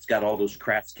 because It's got all those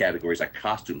crafts categories like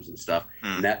costumes and stuff,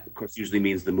 and that of course usually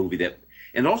means the movie that.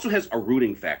 And it also has a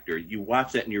rooting factor. You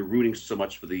watch that and you're rooting so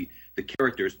much for the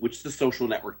characters, which The Social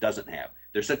Network doesn't have.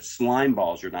 They're such slime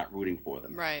balls, you're not rooting for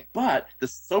them. Right. But The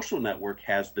Social Network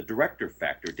has the director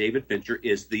factor. David Fincher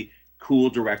is the cool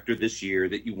director this year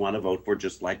that you want to vote for,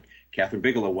 just like Catherine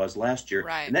Bigelow was last year.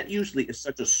 Right. And that usually is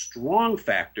such a strong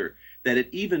factor that it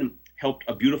even helped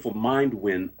A Beautiful Mind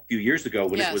win a few years ago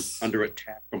when it was under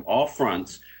attack from all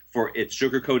fronts for its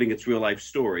sugarcoating its real-life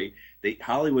story.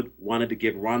 Hollywood wanted to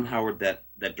give Ron Howard that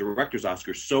director's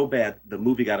Oscar so bad, the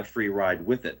movie got a free ride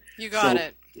with it. You got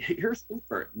it. Here's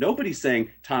Hooper. Nobody's saying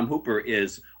Tom Hooper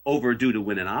is overdue to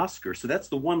win an Oscar, so that's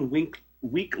the one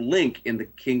weak link in the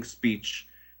King's Speech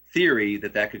theory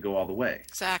that could go all the way.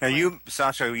 Exactly. Now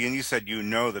Sasha, you said you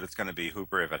know that it's going to be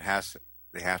Hooper if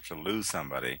they have to lose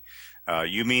somebody.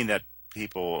 You mean that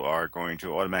people are going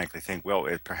to automatically think, well,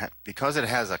 because it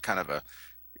has a kind of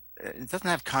it doesn't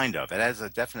have it has a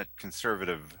definite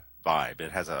conservative vibe.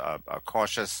 It has a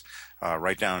cautious,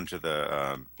 right down to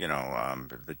the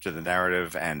to the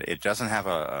narrative, and it doesn't have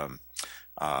an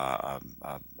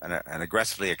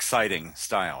aggressively exciting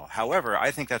style. However, I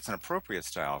think that's an appropriate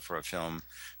style for a film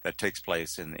that takes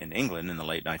place in England in the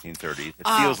late 1930s. It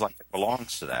feels like it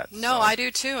belongs to that. No, I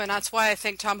do too, and that's why I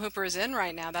think Tom Hooper is in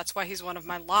right now. That's why he's one of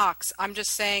my locks. I'm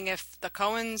just saying if the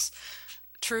Coens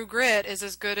True Grit is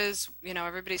as good as,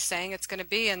 everybody's saying it's going to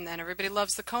be, and everybody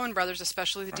loves the Coen brothers,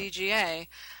 especially the DGA.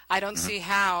 I don't see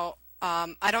how.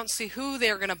 I don't see who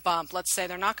they're going to bump. Let's say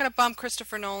they're not going to bump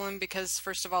Christopher Nolan because,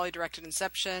 first of all, he directed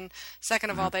Inception.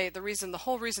 Second of all, the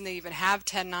whole reason they even have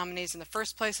 10 nominees in the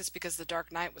first place is because The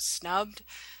Dark Knight was snubbed.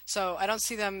 So I don't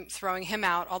see them throwing him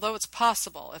out, although it's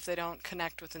possible if they don't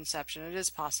connect with Inception. It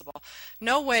is possible.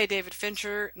 No way David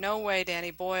Fincher. No way Danny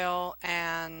Boyle.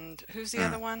 And who's the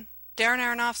other one? Darren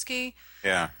Aronofsky.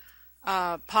 Yeah.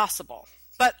 Possible.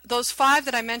 But those 5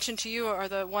 that I mentioned to you are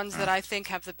the ones that I think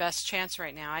have the best chance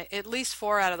right now. At least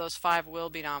 4 out of those 5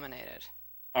 will be nominated.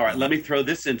 All right, let me throw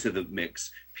this into the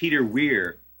mix. Peter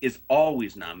Weir is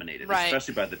always nominated,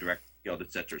 especially by the Directors Guild,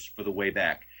 et cetera, for The Way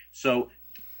Back. So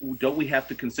don't we have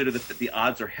to consider that the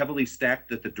odds are heavily stacked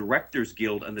that the Directors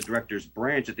Guild and the Directors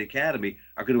Branch at the Academy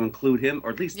are going to include him,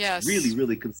 or at least really,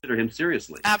 really consider him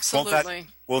seriously? Absolutely.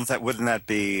 Wouldn't that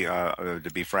be, to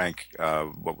be frank,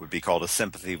 what would be called a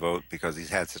sympathy vote, because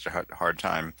he's had such a hard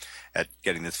time at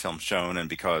getting this film shown, and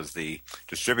because the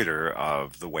distributor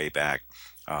of The Way Back,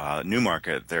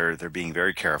 Newmarket, they're being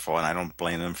very careful, and I don't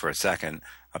blame them for a second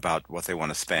about what they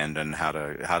want to spend and how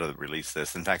to release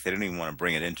this. In fact, they didn't even want to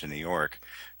bring it into New York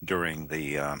during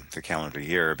the calendar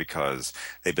year, because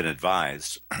they've been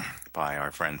advised by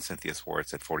our friend Cynthia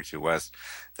Swartz at 42 West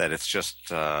that it's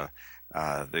just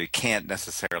they can't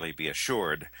necessarily be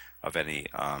assured of any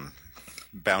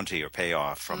bounty or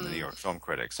payoff from the New York Film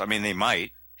Critics. I mean, they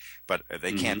might, but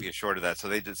they can't be assured of that. So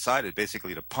they decided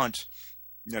basically to punt.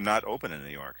 They're not open in New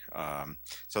York,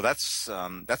 so that's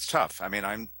tough. I mean,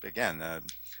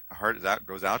 heart that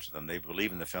goes out to them. They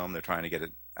believe in the film. They're trying to get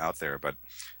it out there, but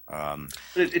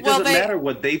it doesn't matter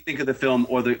what they think of the film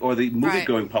or the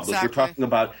movie-going public. Exactly. We're talking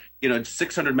about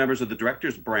 600 members of the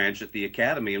Directors Branch at the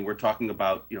Academy, and we're talking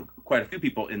about quite a few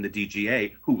people in the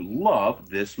DGA who love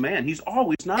this man. He's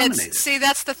always nominated. See,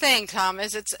 that's the thing, Tom.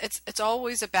 Is it's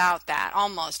always about that.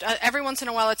 Almost every once in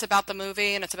a while, it's about the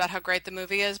movie and it's about how great the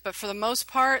movie is. But for the most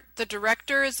part, the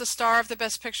director is the star of the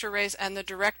Best Picture race, and the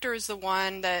director is the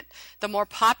one that the more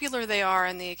popular they are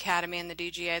in the Academy and the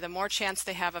DGA, the more chance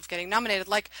they have of getting nominated.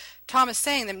 Like Tom is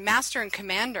saying, the Master and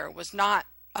Commander was not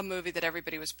a movie that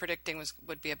everybody was predicting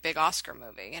would be a big Oscar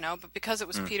movie, but because it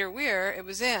was Peter Weir, it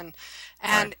was in.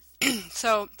 And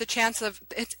so the chance of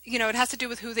it, it has to do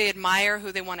with who they admire,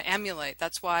 who they want to emulate.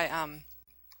 That's why.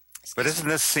 But isn't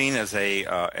this seen as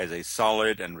a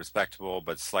solid and respectable,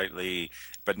 but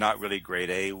not really grade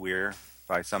A Weir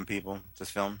by some people?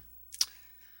 This film.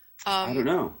 I don't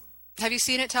know. Have you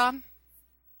seen it, Tom?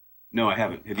 No, I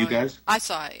haven't. Have you guys? I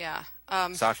saw it. Yeah.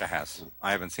 Sasha has.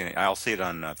 I haven't seen it. I'll see it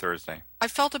on Thursday. I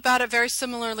felt about it very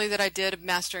similarly that I did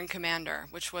Master and Commander,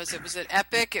 which was it was an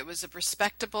epic. It was a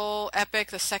respectable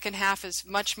epic. The second half is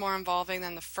much more involving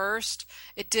than the first.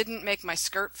 It didn't make my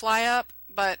skirt fly up,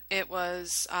 but it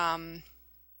was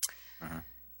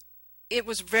it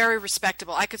was very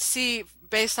respectable. I could see,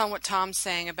 based on what Tom's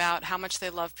saying about how much they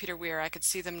love Peter Weir, I could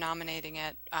see them nominating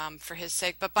it for his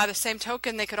sake. But by the same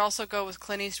token, they could also go with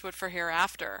Clint Eastwood for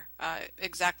Hereafter,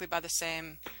 exactly by the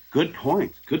same. Good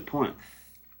point.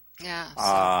 Yeah. So.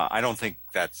 I don't think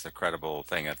that's a credible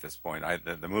thing at this point.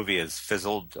 The movie has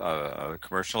fizzled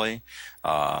commercially.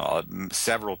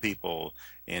 Several people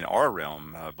in our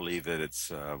realm believe that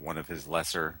it's one of his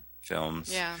lesser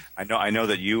films. Yeah. I know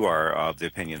that you are of the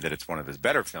opinion that it's one of his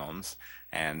better films.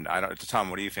 And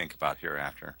Tom, what do you think about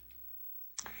Hereafter?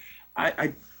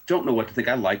 I don't know what to think.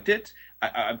 I liked it.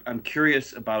 I'm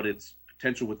curious about its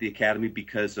potential with the Academy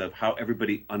because of how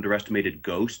everybody underestimated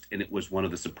Ghost, and it was one of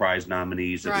the surprise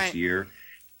nominees of this year.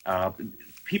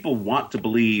 People want to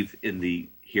believe in the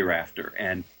Hereafter,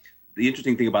 and the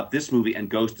interesting thing about this movie and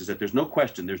Ghost is that there's no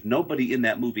question, there's nobody in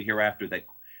that movie Hereafter that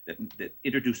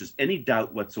introduces any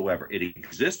doubt whatsoever. It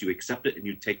exists, you accept it, and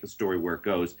you take the story where it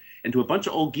goes. And to a bunch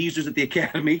of old geezers at the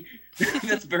Academy,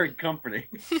 that's very comforting.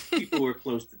 People who are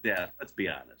close to death, let's be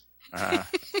honest.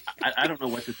 I don't know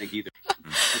what to think either.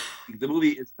 The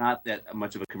movie is not that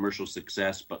much of a commercial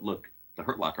success, but look, The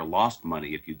Hurt Locker lost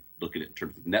money if you look at it in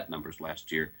terms of net numbers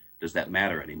last year. Does that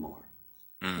matter anymore?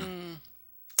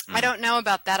 I don't know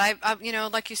about that. I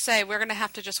like you say, we're going to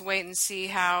have to just wait and see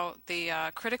how the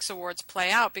Critics Awards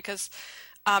play out, because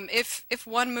if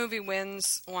one movie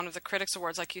wins one of the Critics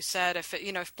Awards, like you said,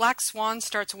 if Black Swan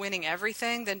starts winning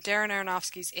everything, then Darren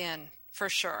Aronofsky's in for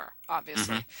sure,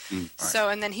 obviously. So,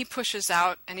 and then he pushes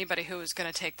out anybody who is going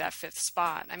to take that fifth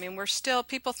spot. I mean,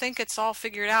 people think it's all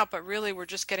figured out, but really we're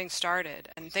just getting started,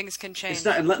 and things can change. It's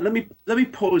not, let me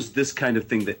pose this kind of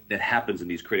thing that happens in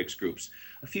these critics groups.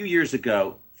 A few years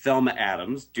ago, Thelma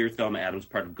Adams, dear Thelma Adams,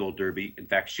 part of Gold Derby. In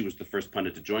fact, she was the first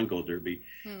pundit to join Gold Derby.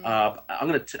 I'm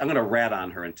gonna rat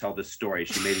on her and tell this story.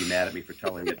 She may be mad at me for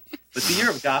telling it. But the year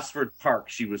of Gosford Park,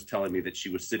 she was telling me that she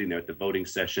was sitting there at the voting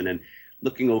session and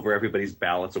looking over everybody's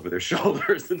ballots over their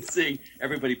shoulders and seeing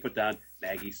everybody put down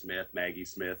Maggie Smith,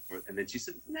 and then she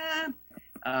said,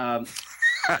 nah.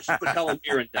 She put Helen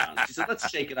Mirren down. She said, let's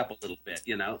shake it up a little bit,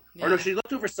 you know? Yeah. Or no, she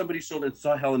looked over somebody's shoulder and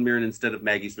saw Helen Mirren instead of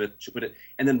Maggie Smith. She put it,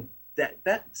 and then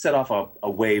that set off a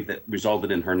wave that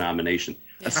resulted in her nomination.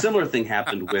 Yeah. A similar thing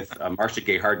happened with Marcia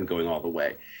Gay Harden going all the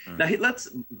way. Now,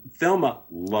 Thelma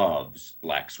loves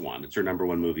Black Swan. It's her number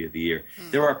one movie of the year.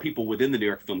 There are people within the New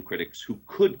York Film Critics who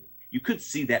you could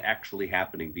see that actually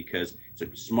happening because it's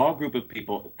a small group of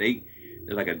people. They're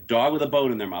like a dog with a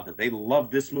bone in their mouth. If they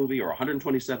love this movie or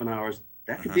 127 Hours,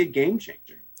 that could be a game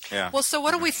changer. Yeah. Well, so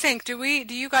what do we think? Do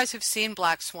you guys have seen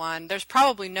Black Swan? There's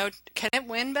probably can it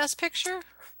win Best Picture?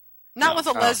 Not with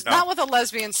a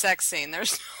lesbian sex scene.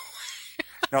 There's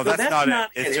no. That's not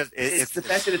it. It's the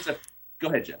fact that it's a. Go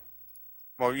ahead, Jeff.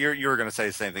 Well, you were going to say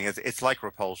the same thing. It's like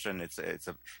Repulsion. It's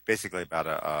basically about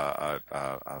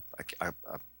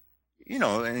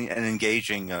an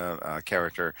engaging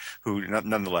character who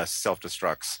nonetheless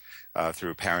self-destructs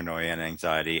through paranoia and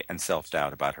anxiety and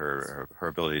self-doubt about her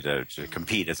ability to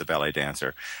compete as a ballet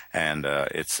dancer, and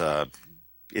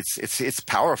it's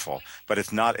powerful, but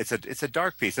it's not. It's a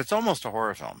dark piece. It's almost a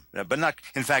horror film, but not.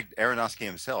 In fact, Aronofsky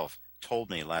himself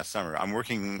told me last summer,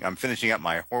 I'm finishing up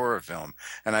my horror film,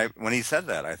 and when he said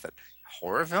that, I thought,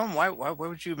 horror film? Why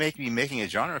would you make me making a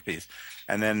genre piece?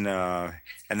 And then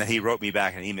he wrote me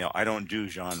back an email. I don't do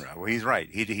genre. Well, he's right.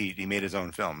 He made his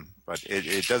own film, but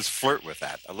it does flirt with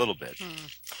that a little bit.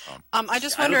 I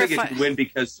just wonder I don't think it can win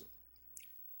because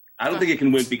I don't think it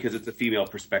can win because it's a female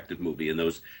perspective movie, and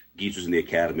those geezers in the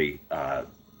Academy,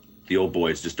 the old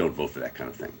boys just don't vote for that kind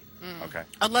of thing. Okay.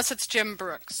 Unless it's Jim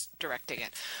Brooks directing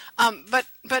it. But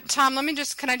Tom,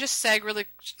 can I just seg really,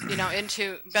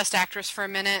 into Best Actress for a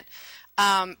minute?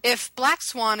 If Black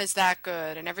Swan is that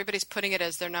good and everybody's putting it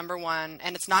as their number one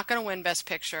and it's not going to win Best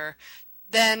Picture,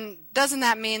 then doesn't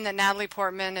that mean that Natalie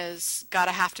Portman is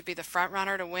have to be the front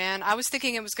runner to win? I was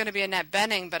thinking it was going to be Annette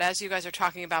Bening, but as you guys are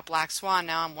talking about Black Swan,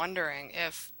 now I'm wondering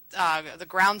if the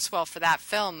groundswell for that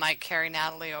film might carry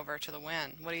Natalie over to the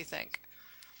win. What do you think?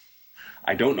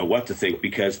 I don't know what to think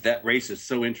because that race is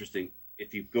so interesting.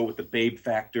 If you go with the babe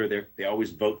factor, they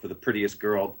always vote for the prettiest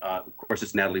girl. Of course,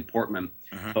 it's Natalie Portman.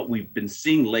 But we've been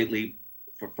seeing lately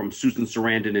from Susan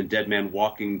Sarandon in Dead Man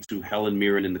Walking to Helen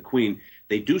Mirren in The Queen,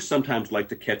 they do sometimes like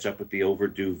to catch up with the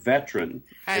overdue veteran.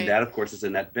 Right. And that, of course, is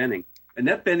Annette Bening.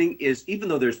 Annette Bening is, even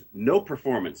though there's no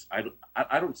performance, I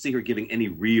don't see her giving any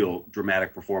real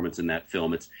dramatic performance in that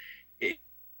film. If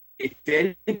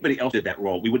anybody else did that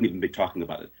role, we wouldn't even be talking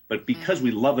about it. But because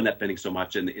we love Annette Bening so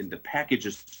much and the package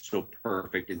is so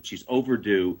perfect and she's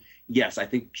overdue, yes, I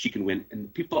think she can win.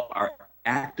 And people are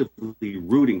actively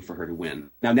rooting for her to win.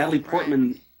 Now, Natalie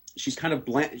Portman, she's kind of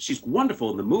bland. She's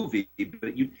wonderful in the movie,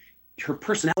 but her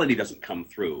personality doesn't come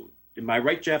through. Am I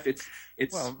right, Jeff? It's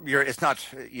well, it's not,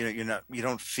 you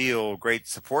don't feel great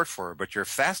support for her, but you're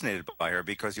fascinated by her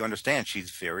because you understand she's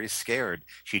very scared.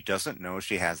 She doesn't know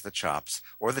she has the chops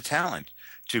or the talent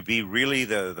to be really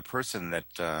the person that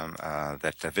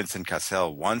Vincent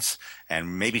Cassel wants,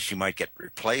 and maybe she might get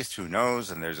replaced. Who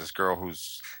knows? And there's this girl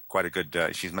who's quite a good.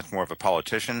 She's much more of a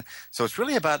politician. So it's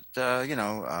really about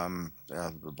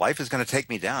life is going to take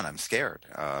me down. I'm scared.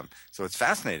 So it's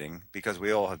fascinating because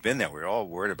we all have been there. We're all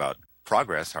worried about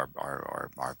progress,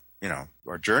 our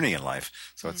journey in life.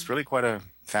 So it's really quite a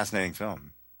fascinating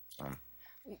film.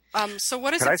 So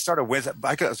what is? Could I start a whiz?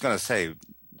 I was going to say.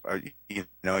 You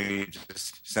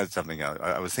just said something.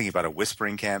 I was thinking about a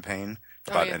whispering campaign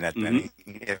about Annette Bening.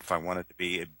 If I wanted to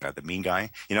be the mean guy,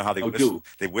 you know how they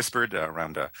whispered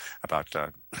around about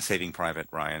Saving Private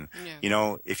Ryan.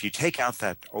 Yeah. If you take out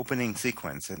that opening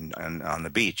sequence and on the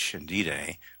beach in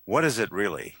D-Day, what is it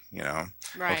really?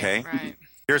 Right, okay. Right.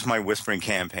 Here's my whispering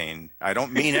campaign. I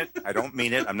don't mean it.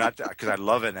 I'm not, because I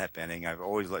love Annette Bening. I've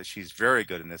always she's very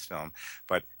good in this film.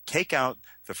 But take out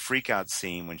the freak out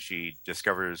scene when she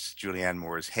discovers Julianne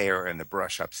Moore's hair and the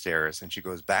brush upstairs, and she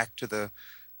goes back to the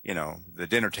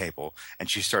dinner table, and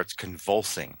she starts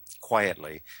convulsing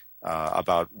quietly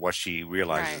about what she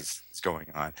realizes is going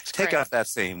on. Take out that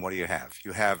scene. What do you have?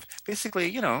 You have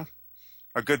basically,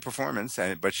 a good performance,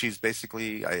 but she's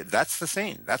basically that's the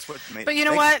scene. That's what. But you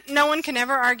know what? No one can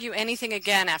ever argue anything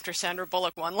again after Sandra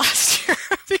Bullock won last year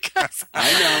because I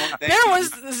know there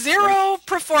was zero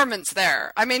performance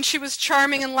there. I mean, she was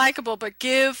charming and likable, but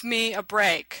give me a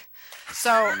break.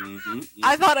 So Mhm.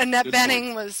 I thought Annette Good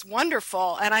Bening was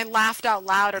wonderful, and I laughed out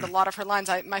loud at a lot of her lines.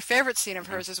 My favorite scene of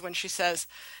hers is when she says,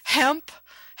 hemp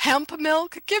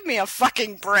milk, give me a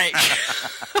fucking break.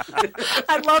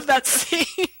 I love that scene.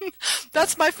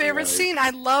 That's my favorite scene.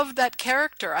 I love that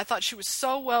character. I thought she was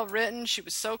so well written. She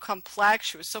was so complex.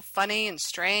 She was so funny and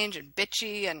strange and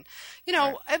bitchy. And, you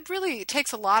know, it really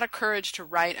takes a lot of courage to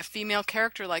write a female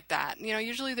character like that. You know,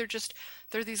 usually they're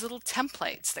these little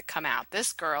templates that come out.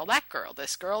 This girl, that girl,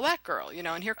 this girl, that girl, you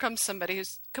know, and here comes somebody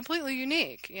who's completely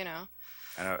unique, you know.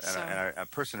 And a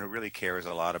person who really cares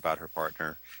a lot about her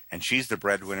partner, and she's the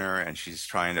breadwinner, and she's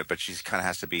trying to, but she's kind of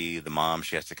has to be the mom.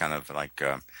 She has to kind of like,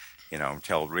 tell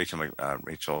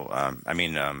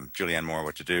Julianne Moore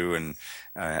what to do, and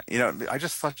I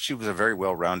just thought she was a very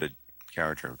well-rounded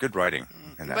character. Good writing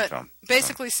in that film.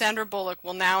 Basically, Sandra Bullock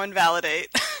will now invalidate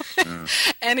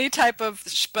any type of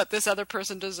 "but this other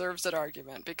person deserves it"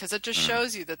 argument, because it just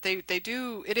shows you that they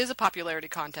do. It is a popularity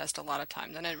contest a lot of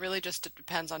times, and it really just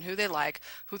depends on who they like,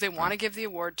 who they want to give the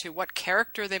award to, what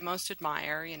character they most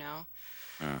admire. You know,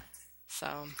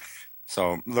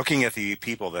 So looking at the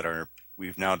people that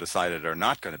we've now decided are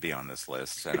not going to be on this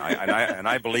list, and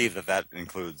I believe that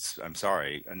includes. I'm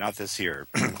sorry, not this year,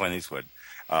 Clint Eastwood.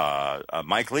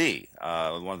 Mike Leigh,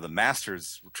 one of the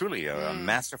masters, truly a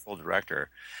masterful director.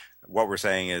 What we're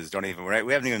saying is,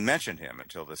 we haven't even mentioned him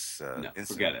until this incident.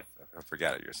 Forget it.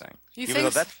 Forget it, you're saying. Even though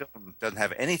that film doesn't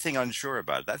have anything unsure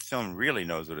about it, that film really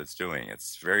knows what it's doing.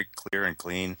 It's very clear and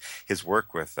clean. His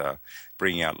work with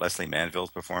bringing out Leslie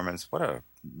Manville's performance, what a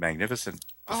magnificent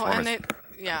performance.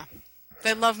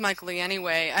 They love Mike Leigh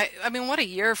anyway. I mean, what a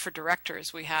year for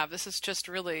directors we have. This is just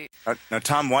really... Now,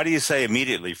 Tom, why do you say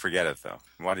immediately forget it, though?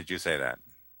 Why did you say that?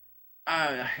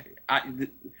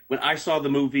 When I saw the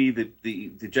movie,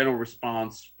 the general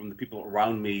response from the people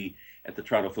around me at the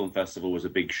Toronto Film Festival was a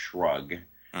big shrug.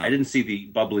 I didn't see the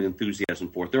bubbling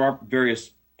enthusiasm for it. There are various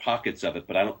pockets of it,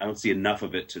 but I don't see enough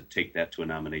of it to take that to a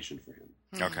nomination for him.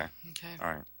 Okay.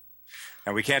 All right.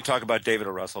 And we can't talk about David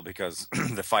O. Russell because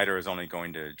The Fighter is only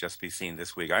going to just be seen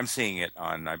this week. I'm seeing it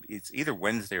it's either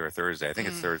Wednesday or Thursday. I think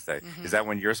it's Thursday. Mm-hmm. Is that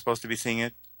when you're supposed to be seeing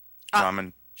it,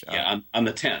 Tom? On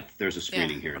the 10th, there's a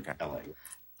screening here in LA.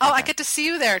 Oh, I get to see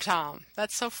you there, Tom.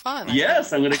 That's so fun.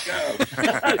 Yes, I'm going to go.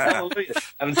 Hallelujah.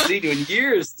 I haven't seen you in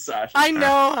years, Sasha. I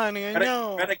know, honey. I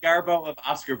know. Greta Garbo of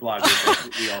Oscar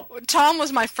bloggers. Tom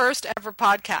was my first ever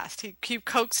podcast. He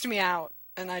coaxed me out,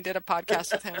 and I did a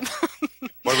podcast with him.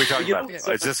 What are we talking about?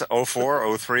 Is this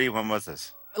 04, 03? When was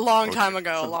this? A long time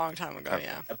ago,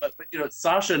 yeah. But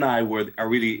Sasha and I are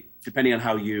really, depending on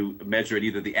how you measure it,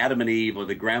 either the Adam and Eve or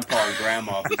the grandpa and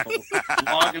grandma of this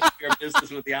whole longest year of business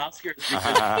with the Oscars.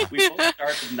 Because we both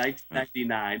started in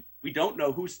 1999. We don't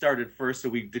know who started first, so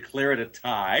we declare it a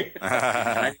tie.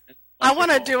 I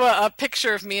want to do a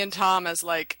picture of me and Tom as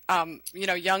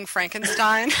young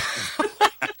Frankenstein.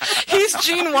 He's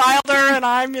Gene Wilder and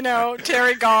I'm,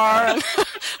 Terry Garr. And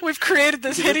we've created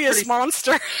this hideous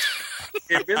monster.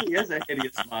 It really is a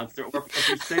hideous monster. Or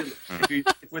if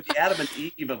we're the Adam and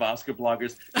Eve of Oscar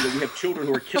bloggers, we have children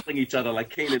who are killing each other like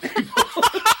Cain and Abel.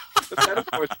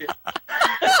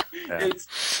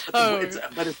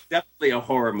 But it's definitely a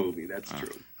horror movie. That's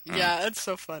true. Yeah, it's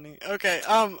so funny. Okay.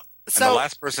 So and the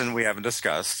last person we haven't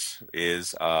discussed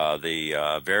is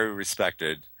the very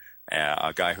respected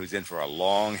a guy who's in for a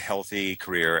long, healthy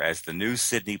career as the new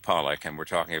Sidney Pollack, and we're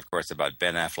talking, of course, about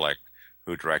Ben Affleck,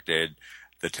 who directed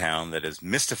The Town, that is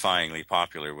mystifyingly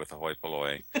popular with the hoi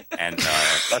polloi and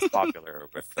less popular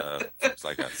with folks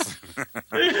like us.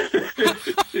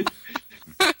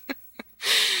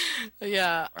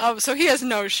 Yeah. So he has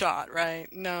no shot,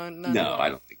 right? No, I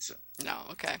don't think so. No,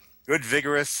 okay. Good,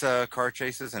 vigorous car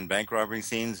chases and bank robbery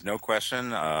scenes, no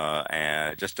question.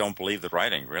 And just don't believe the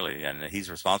writing, really. And he's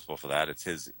responsible for that. It's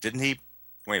his. Didn't he?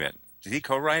 Wait a minute. Did he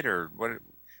co-write or what?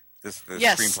 Yes,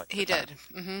 screenplay? He did.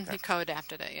 Mm-hmm. Okay. He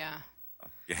co-adapted it. Yeah.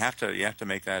 You have to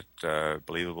make that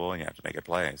believable, and you have to make it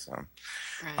play. So,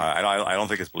 right. I don't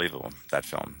think it's believable, that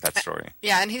film, that story.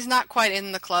 Yeah, and he's not quite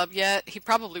in the club yet. He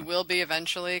probably will be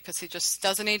eventually, because he just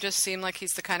seem like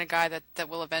he's the kind of guy that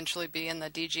will eventually be in the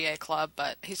DGA club,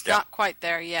 but he's not quite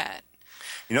there yet.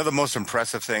 You know, the most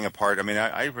impressive thing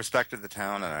I respected The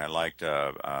Town, and I liked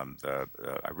I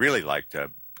really liked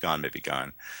Gone Baby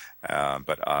Gone.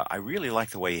 But I really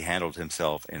like the way he handled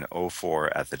himself in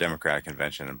 2004 at the Democratic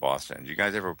Convention in Boston. Did you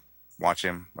guys ever watch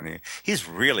him? He's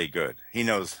really good. He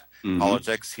knows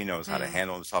politics. He knows how to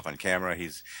handle himself on camera.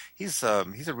 He's a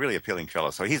really appealing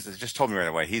fellow. So he's just told me right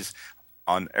away. He's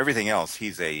on everything else.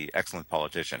 He's a excellent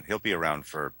politician. He'll be around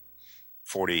for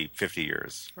 40, 50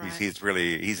 years. Right.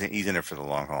 He's in it for the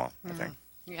long haul. I think.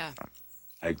 Yeah.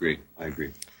 I agree.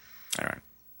 All right.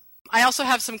 I also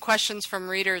have some questions from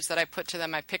readers that I put to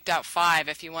them. I picked out 5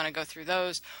 if you want to go through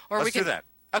those. Or Let's we can do that.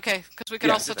 Okay, because we could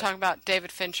Yeah, also do that. talk about David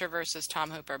Fincher versus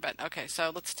Tom Hooper. But okay,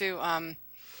 so let's do.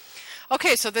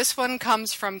 Okay, so this one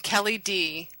comes from Kelly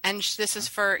D, and this is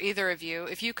for either of you.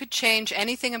 If you could change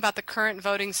anything about the current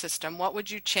voting system, what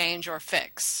would you change or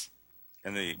fix?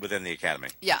 Within the Academy.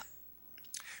 Yeah.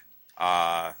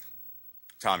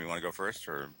 Tom, you want to go first,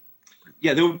 or?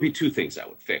 Yeah, there would be 2 things I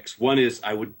would fix. One is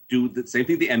I would do the same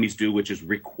thing the Emmys do, which is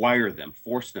require them,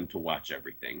 force them to watch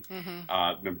everything.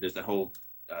 Remember, there's that whole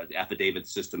affidavit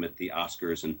system at the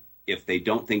Oscars, and if they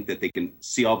don't think that they can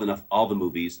see all the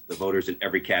movies, the voters in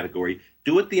every category,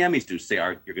 do what the Emmys do. Say,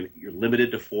 you're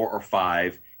limited to 4 or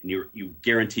 5, and you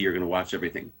guarantee you're going to watch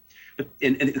everything. But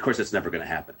and of course, that's never going to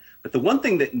happen. But the one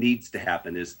thing that needs to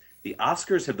happen is the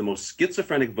Oscars have the most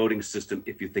schizophrenic voting system,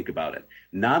 if you think about it.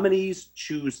 Nominees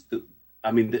choose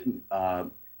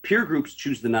peer groups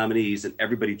choose the nominees, and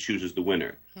everybody chooses the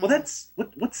winner. Well, that's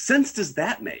what sense does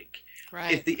that make?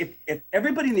 Right. If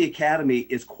everybody in the Academy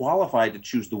is qualified to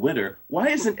choose the winner, why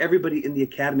isn't everybody in the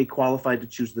Academy qualified to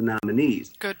choose the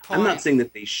nominees? Good point. I'm not saying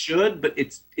that they should, but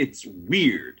it's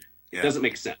weird. Yeah. It doesn't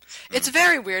make sense. It's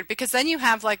very weird because then you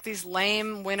have like these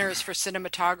lame winners for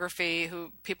cinematography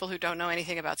people who don't know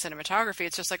anything about cinematography.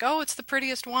 It's just like, oh, it's the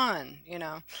prettiest one, you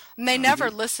know. And they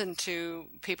never listen to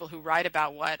people who write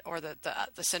about or the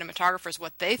cinematographers,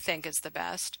 what they think is the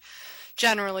best.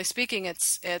 Generally speaking,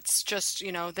 it's just,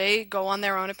 you know, they go on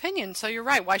their own opinion. So you're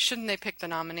right. Why shouldn't they pick the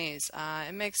nominees?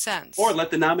 It makes sense. Or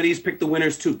let the nominees pick the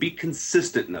winners too. Be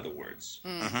consistent, in other words.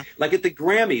 Like at the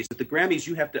Grammys,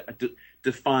 you have to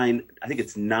define, I think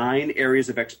it's 9 areas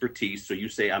of expertise. So you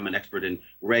say, I'm an expert in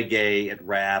reggae, at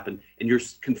rap, and you're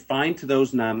confined to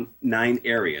those 9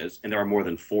 areas. And there are more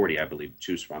than 40, I believe, to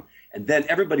choose from. And then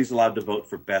everybody's allowed to vote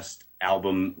for best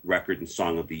album, record, and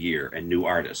song of the year and new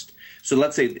artist. So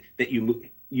let's say that you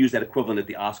use that equivalent at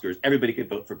the Oscars. Everybody could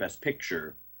vote for best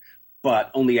picture,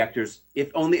 but if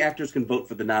only actors can vote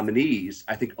for the nominees,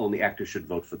 I think only actors should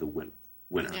vote for the winner.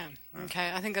 Yeah.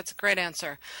 Okay. I think that's a great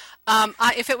answer.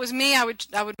 If it was me, I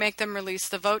would make them release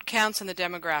the vote counts and the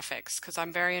demographics, because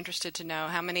I'm very interested to know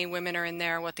how many women are in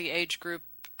there, what the age group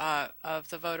of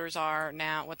the voters are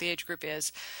now, what the age group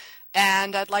is.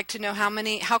 And I'd like to know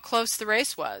how close the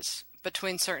race was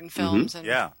between certain films. And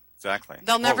Yeah, exactly.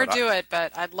 they'll never do it,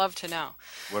 but I'd love to know.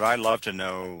 Would I love to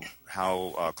know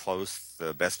how close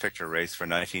the Best Picture race for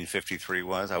 1953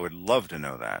 was? I would love to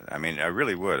know that. I mean, I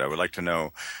really would. I would like to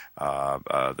know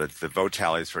the vote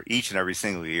tallies for each and every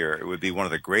single year. It would be one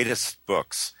of the greatest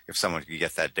books if someone could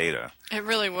get that data. It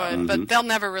really would, but they'll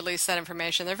never release that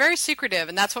information. They're very secretive,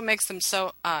 and that's what makes them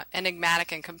so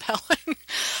enigmatic and compelling.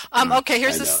 Okay,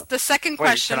 here's the second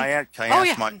question. Can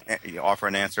I offer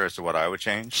an answer as to what I would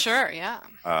change? Sure, yeah.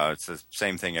 It's the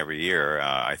same thing every year.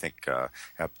 I think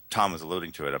Tom was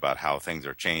alluding to it about how things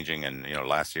are changing, and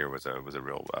last year was a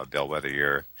real bellwether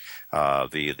year.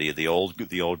 The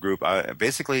old group,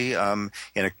 basically, in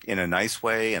a nice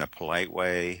way, in a polite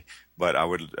way. But I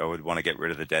would want to get rid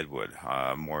of the Deadwood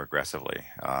more aggressively.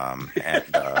 And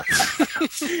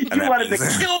you wanted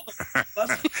to kill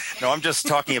them. No, I'm just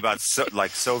talking about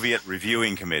Soviet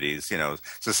reviewing committees.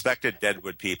 Suspected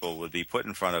Deadwood people would be put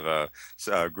in front of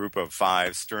a group of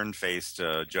 5 stern-faced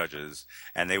judges,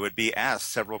 and they would be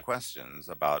asked several questions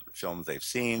about films they've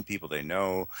seen, people they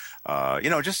know.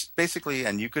 Just basically,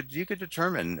 and you could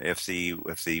determine if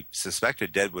the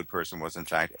suspected Deadwood person was in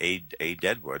fact a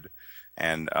Deadwood.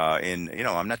 And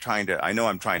I'm not trying to. I know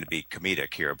I'm trying to be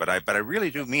comedic here, but I really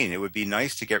do mean it would be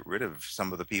nice to get rid of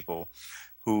some of the people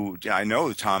who, I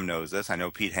know Tom knows this. I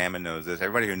know Pete Hammond knows this.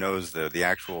 Everybody who knows the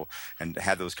actual and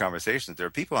had those conversations. There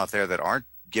are people out there that aren't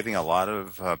giving a lot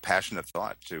of passionate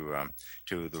thought to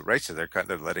the races.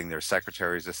 They're letting their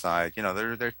secretaries decide.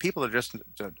 They're people that are just.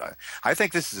 I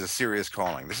think this is a serious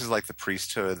calling. This is like the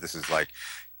priesthood. This is like.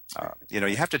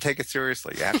 You have to take it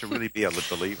seriously. You have to really be a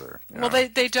believer. Well,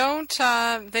 they don't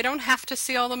have to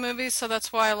see all the movies, so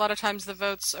that's why a lot of times the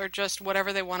votes are just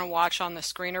whatever they want to watch on the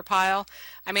screener pile.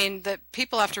 I mean,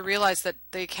 people have to realize that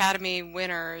the Academy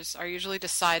winners are usually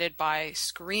decided by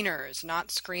screeners,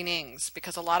 not screenings,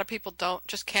 because a lot of people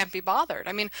can't be bothered.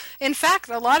 I mean, in fact,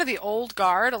 a lot of the old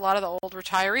guard, a lot of the old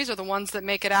retirees are the ones that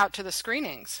make it out to the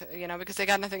screenings, because they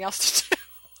got nothing else to do.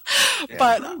 Yeah.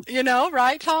 But,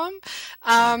 right, Tom?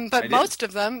 But most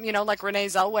of them, like Renee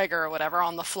Zellweger or whatever,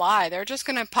 on the fly, they're just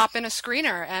going to pop in a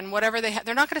screener and whatever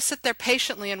they're not going to sit there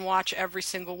patiently and watch every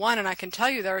single one. And I can tell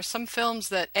you there are some films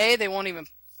that, A, they won't even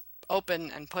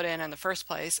open and put in the first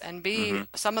place, and B,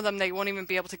 some of them they won't even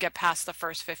be able to get past the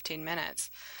first 15 minutes.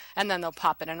 And then they'll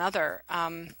pop in another.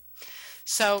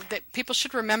 So that people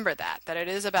should remember that it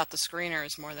is about the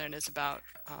screeners more than it is about.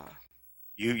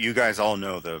 You guys all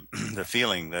know the the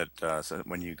feeling that so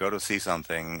when you go to see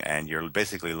something and you're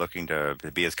basically looking to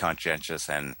be as conscientious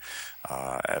and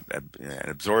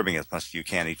absorbing as much as you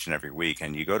can each and every week,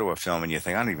 and you go to a film and you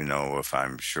think, I don't even know if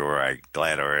I'm sure I'm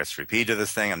glad or SVP to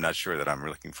this thing. I'm not sure that I'm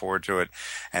looking forward to it,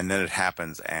 and then it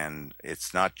happens, and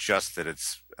it's not just that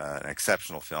it's an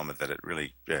exceptional film, that it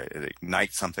really it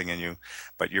ignites something in you,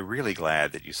 but you're really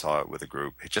glad that you saw it with a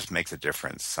group. It just makes a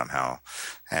difference somehow,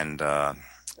 and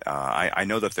I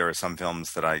know that there are some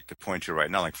films that I could point to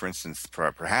right now, like, for instance,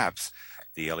 perhaps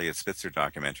the Elliot Spitzer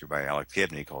documentary by Alex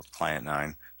Gibney called Client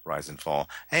 9, Rise and Fall.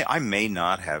 Hey, I may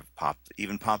not have popped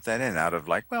that in out of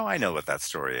like, well, I know what that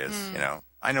story is,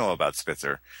 I know about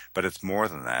Spitzer, but it's more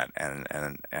than that. And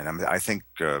I think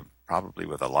probably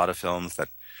with a lot of films that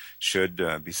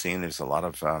should be seen, there's a lot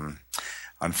of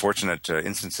unfortunate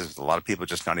instances with a lot of people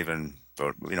just not even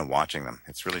watching them.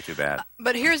 It's really too bad.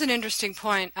 But here's an interesting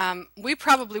point. We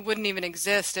probably wouldn't even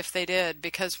exist if they did,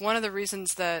 because one of the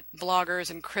reasons that bloggers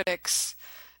and critics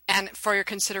and for your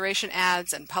consideration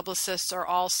ads and publicists are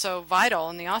all so vital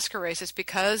in the Oscar race is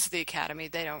because the Academy,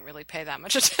 they don't really pay that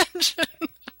much attention.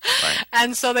 Right.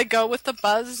 And so they go with the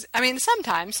buzz. I mean,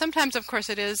 sometimes of course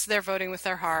it is, they're voting with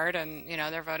their heart and,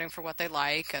 they're voting for what they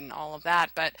like and all of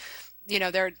that. But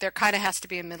there kind of has to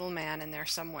be a middleman in there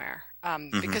somewhere,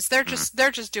 because they're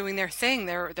just doing their thing.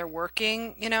 They're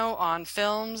working, on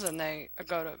films, and they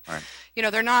go to, right.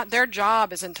 They're not. Their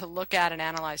job isn't to look at and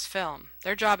analyze film.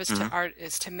 Their job is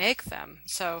to make them.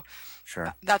 So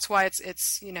sure. That's why it's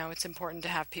it's important to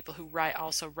have people who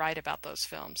write about those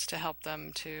films to help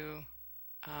them to,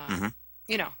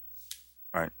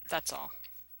 right. That's all.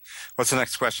 What's the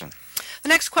next question? The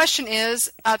next question is,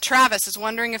 Travis is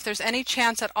wondering if there's any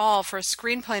chance at all for a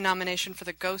screenplay nomination for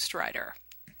The Ghostwriter.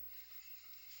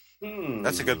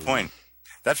 That's a good point.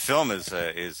 That film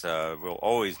will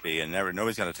always be, and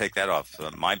nobody's going to take that off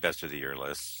my best of the year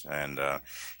list. And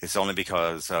it's only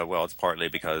because, it's partly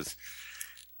because,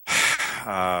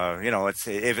 it's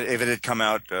if it had come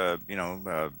out,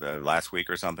 last week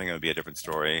or something, it would be a different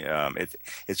story.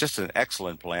 It's just an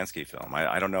excellent Polanski film.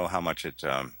 I don't know how much it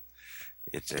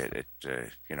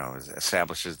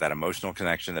establishes that emotional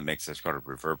connection that makes it sort of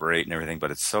reverberate and everything, but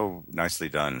it's so nicely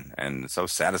done and so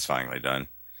satisfyingly done.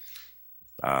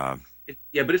 But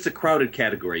it's a crowded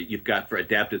category. You've got, for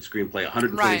adapted screenplay,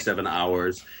 127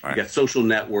 hours. Right. You've got Social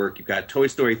Network. You've got Toy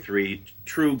Story 3,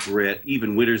 True Grit,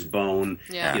 even Winter's Bone.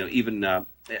 Yeah.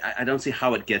 I don't see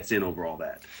how it gets in over all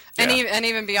that. And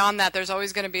even beyond that, there's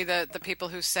always going to be the people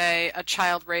who say a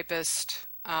child rapist.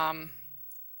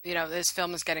 This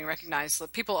film is getting recognized.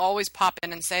 People always pop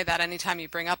in and say that anytime you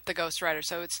bring up The Ghostwriter.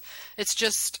 So it's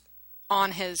just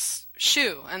on his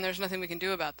shoe, and there's nothing we can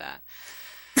do about that.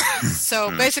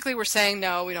 So basically we're saying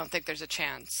no, we don't think there's a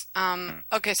chance.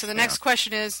 Okay, so the next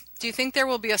question is, do you think there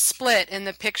will be a split in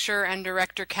the picture and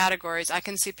director categories? I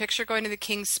can see picture going to The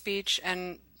King's Speech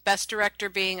and best director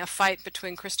being a fight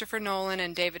between Christopher Nolan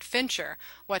and David Fincher.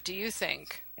 What do you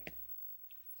think?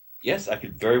 Yes, I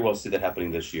could very well see that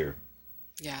happening this year.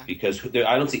 Yeah. Because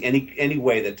I don't see any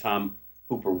way that Tom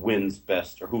Hooper wins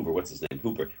best, or Hoover, what's his name?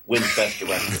 Hooper wins best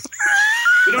director.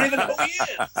 We don't even know who he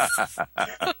is.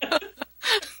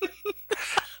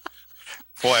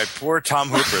 Boy, poor Tom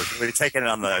Hooper is really taking it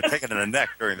in the neck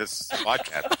during this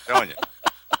podcast. I'm telling you,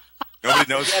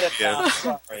 nobody knows who he is.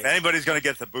 If anybody's going to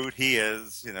get the boot, he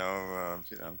is.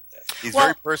 He's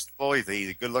very personable. He's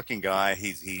a good-looking guy.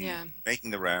 He's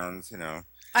making the rounds.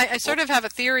 I sort of have a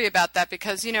theory about that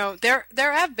because there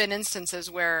have been instances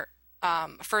where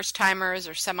first-timers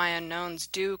or semi-unknowns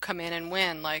do come in and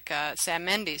win, like Sam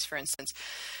Mendes, for instance.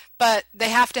 But they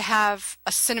have to have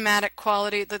a cinematic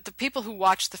quality. The people who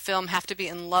watch the film have to be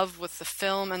in love with the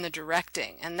film and the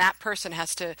directing, and that person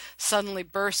has to suddenly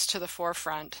burst to the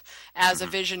forefront as a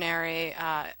visionary,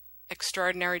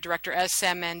 extraordinary director, as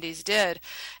Sam Mendes did.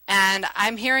 And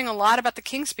I'm hearing a lot about The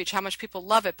King's Speech, how much people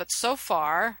love it, but so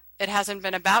far it hasn't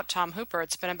been about Tom Hooper.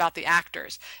 It's been about the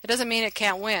actors. It doesn't mean it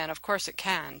can't win. Of course it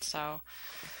can. So,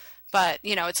 but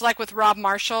it's like with Rob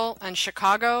Marshall and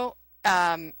Chicago.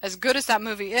 As good as that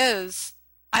movie is,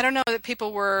 I don't know that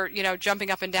people were,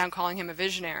 jumping up and down calling him a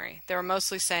visionary. They were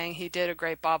mostly saying he did a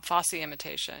great Bob Fosse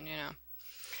imitation,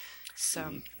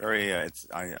 So very.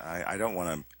 I don't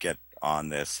want to get on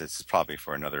this. It's probably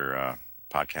for another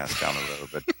podcast down the road,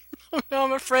 but no,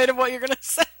 I'm afraid of what you're going to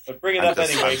say. But bring it up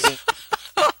anyway.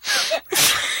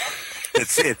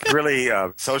 It's really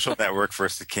Social Network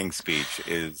versus The King's Speech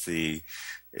is the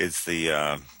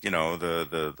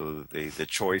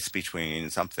choice between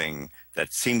something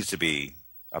that seems to be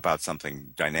about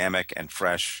something dynamic and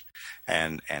fresh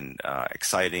and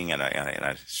exciting in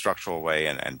a structural way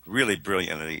and really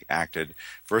brilliantly acted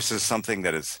versus something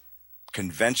that is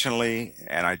conventionally,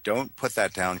 and I don't put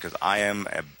that down because I am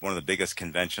one of the biggest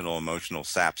conventional emotional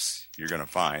saps you're going to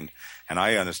find, and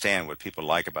I understand what people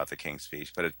like about The King's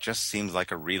Speech, but it just seems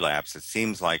like a relapse. It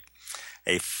seems like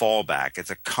a fallback.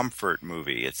 It's a comfort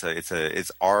movie.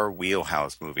 It's our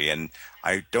wheelhouse movie, and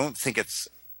I don't think it's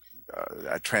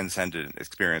a transcendent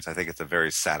experience. I think it's a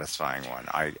very satisfying one.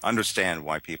 I understand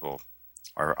why people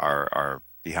are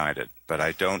behind it, but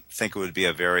I don't think it would be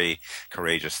a very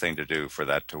courageous thing to do for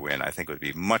that to win. I think it would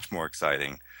be much more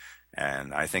exciting,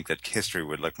 and I think that history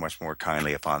would look much more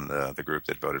kindly upon the group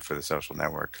that voted for The Social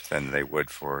Network than they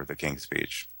would for The King's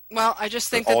Speech. Well, I just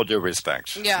think with all due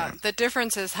respect. Yeah, the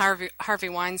difference is Harvey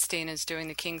Weinstein is doing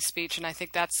The King's Speech, and I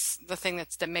think that's the thing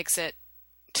that makes it,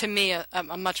 to me, a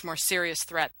much more serious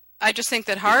threat. I just think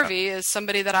that Harvey is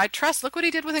somebody that I trust. Look what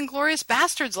he did with Inglourious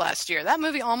Basterds last year. That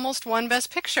movie almost won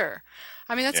Best Picture.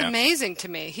 I mean, that's amazing to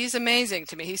me. He's amazing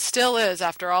to me. He still is,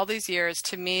 after all these years,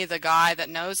 to me, the guy that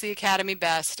knows the Academy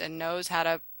best and knows how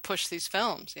to push these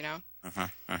films, you know?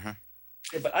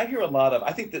 Yeah, but I hear a lot of.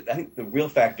 I think the real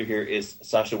factor here is,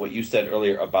 Sasha, what you said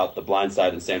earlier about The Blind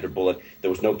Side and Sandra Bullock. There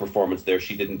was no performance there.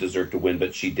 She didn't deserve to win,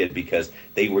 but she did because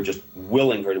they were just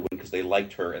willing her to win because they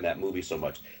liked her in that movie so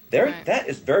much. That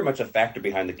is very much a factor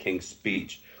behind The King's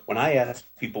Speech. When I ask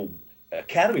people,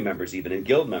 Academy members even, and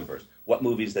Guild members, what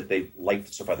movies that they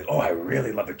liked so far, they go, I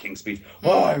really love The King's Speech.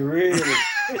 Oh, I really.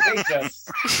 They just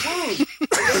swoon. They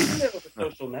don't do that with The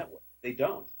Social Network. They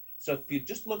don't. So if you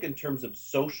just look in terms of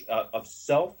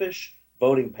selfish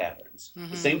voting patterns,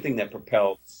 the same thing that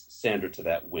propelled Sandra to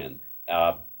that win.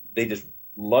 They just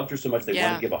loved her so much they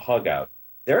wanted to give a hug out.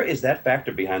 There is that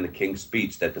factor behind The King's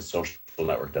Speech that The Social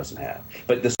Network doesn't have.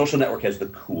 But The Social Network has the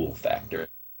cool factor.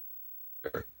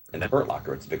 And the Hurt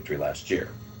Locker, its victory last year.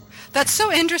 That's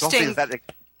so interesting.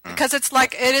 Because it's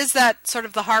like, it is that sort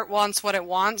of the heart wants what it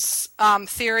wants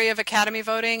theory of Academy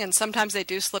voting, and sometimes they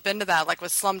do slip into that, like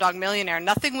with Slumdog Millionaire.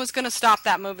 Nothing was going to stop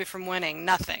that movie from winning.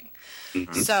 Nothing.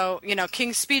 So, you know,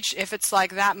 King's Speech, if it's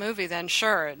like that movie, then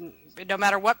sure. No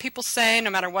matter what people say, no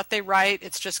matter what they write,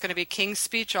 it's just going to be King's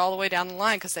Speech all the way down the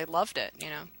line because they loved it, you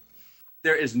know.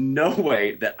 There is no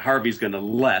way that Harvey's going to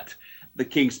let The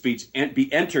King's Speech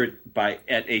be entered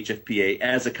at HFPA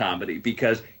as a comedy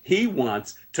because he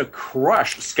wants to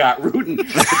crush Scott Rudin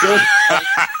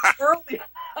early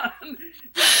on.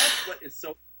 That's what is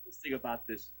so interesting about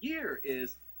this year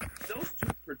is those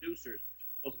two producers,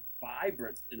 the most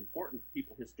vibrant and important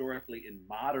people historically in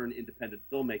modern independent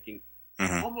filmmaking,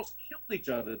 almost killed each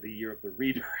other the year of The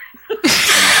Reader.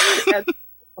 And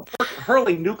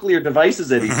hurling nuclear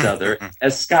devices at each other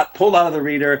as Scott pulled out of The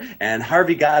Reader and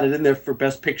Harvey got it in there for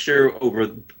Best Picture over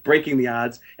breaking the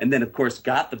odds, and then of course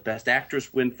got the Best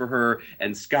Actress win for her,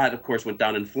 and Scott of course went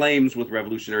down in flames with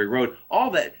Revolutionary Road. All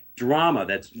that drama,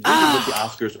 that's really what the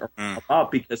Oscars are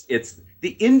about because it's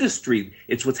the industry,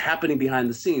 it's what's happening behind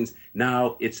the scenes.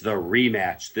 Now it's the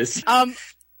rematch this Can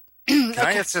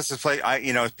I ask just to play?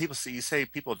 You say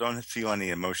people don't feel any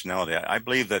emotionality. I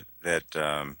believe that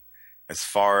as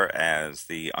far as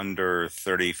the under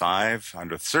 35,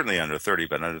 certainly under 30,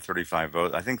 but under 35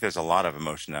 vote, I think there's a lot of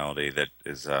emotionality that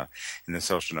is in The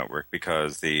Social Network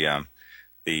because the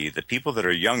people that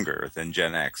are younger than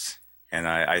Gen X, and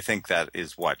I think that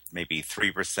is maybe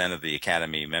 3% of the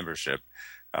Academy membership.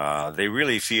 They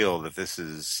really feel that this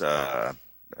is that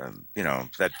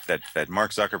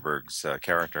Mark Zuckerberg's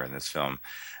character in this film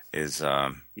is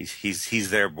he's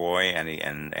their boy,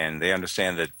 and they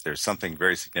understand that there's something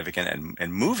very significant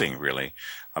and moving really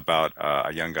about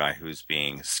a young guy who's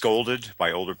being scolded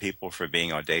by older people for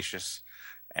being audacious,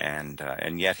 and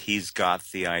yet he's got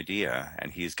the idea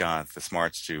and he's got the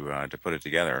smarts to put it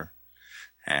together,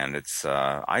 and it's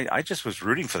I just was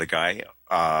rooting for the guy,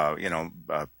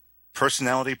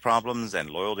 personality problems and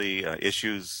loyalty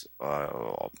issues,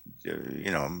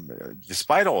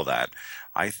 despite all that,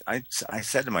 I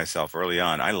said to myself early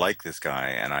on, I like this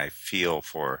guy, and I feel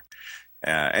for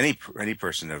any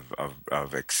person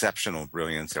of exceptional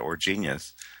brilliance or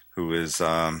genius who is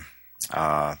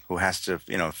who has to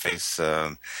face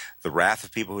the wrath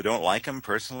of people who don't like him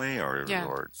personally or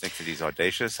think that he's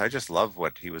audacious. I just love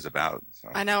what he was about. So.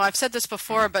 I know I've said this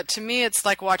before, but to me it's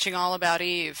like watching All About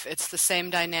Eve. It's the same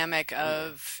dynamic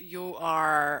of you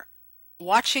are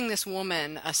watching this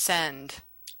woman ascend.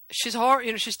 She's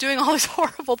she's doing all these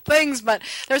horrible things, but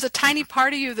there's a tiny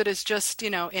part of you that is just,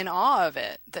 in awe of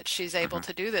it, that she's able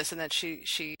to do this and that she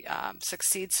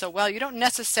succeeds so well. You don't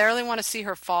necessarily want to see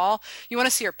her fall. You want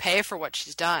to see her pay for what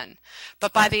she's done.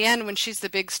 But by the end, when she's the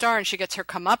big star and she gets her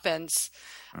comeuppance,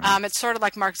 It's sort of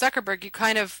like Mark Zuckerberg.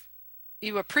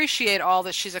 You appreciate all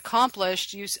that she's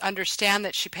accomplished. You understand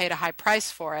that she paid a high price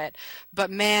for it,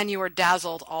 but man, you are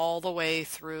dazzled all the way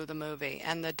through the movie.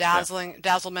 And the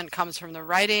dazzlement comes from the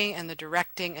writing and the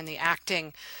directing and the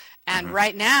acting. And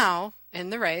right now in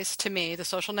the race, to me, The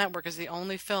Social Network is the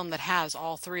only film that has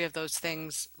all three of those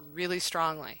things really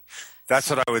strongly. That's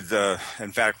what I would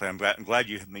emphatically. I'm glad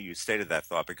you stated that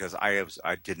thought, because I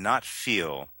did not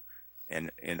feel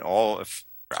in all of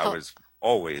I was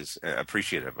always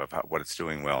appreciative of what it's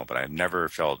doing well, but I never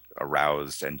felt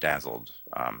aroused and dazzled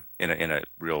in a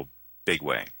real big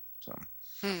way. So,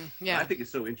 yeah, I think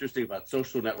it's so interesting about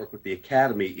Social Network with the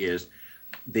Academy is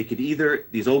they could either,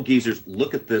 these old geezers,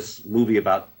 look at this movie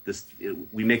about this.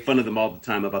 We make fun of them all the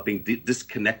time about being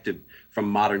disconnected from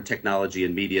modern technology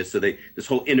and media. So this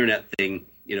whole internet thing,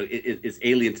 is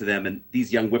alien to them, and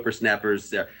these young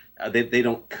whippersnappers, they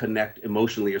don't connect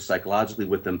emotionally or psychologically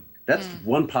with them. That's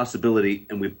one possibility,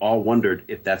 and we've all wondered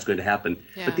if that's going to happen.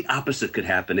 Yeah. But the opposite could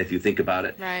happen if you think about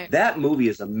it. Right. That movie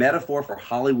is a metaphor for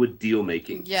Hollywood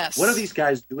deal-making. Yes. What are these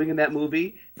guys doing in that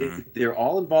movie? They're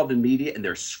all involved in media, and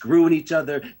they're screwing each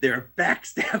other. They're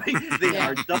backstabbing. They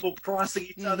are double-crossing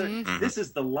each other. This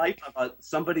is the life of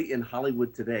somebody in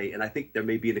Hollywood today, and I think there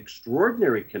may be an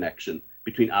extraordinary connection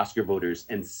between Oscar voters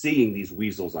and seeing these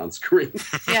weasels on screen.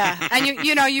 Yeah, and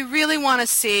you really want to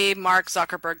see Mark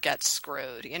Zuckerberg get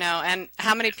screwed, and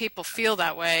how many people feel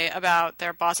that way about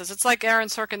their bosses. It's like Aaron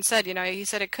Sorkin said, he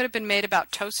said it could have been made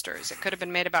about toasters. It could have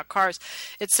been made about cars.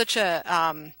 It's such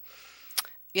a,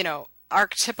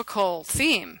 archetypical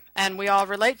theme, and we all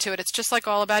relate to it. It's just like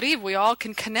All About Eve. We all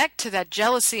can connect to that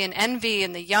jealousy and envy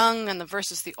and the young and the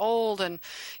versus the old, and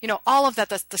all of that.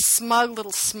 The smug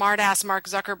little smartass Mark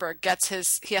Zuckerberg gets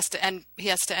he has to end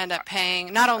up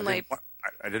paying not only.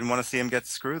 I didn't want to see him get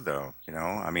screwed, though.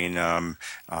 Eduardo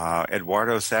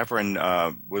Saverin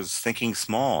was thinking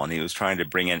small, and he was trying to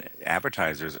bring in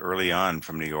advertisers early on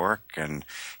from New York, and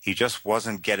he just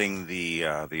wasn't getting the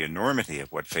enormity of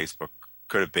what Facebook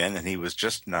could have been, and he was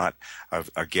just not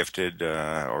a gifted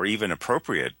or even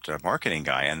appropriate marketing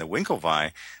guy. And the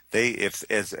Winklevi,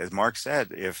 as Mark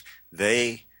said, if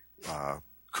they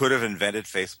could have invented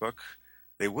Facebook,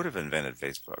 they would have invented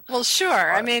Facebook. Well,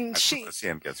 sure. I mean, I don't want to see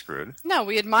him get screwed. No,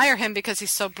 we admire him because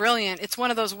he's so brilliant. It's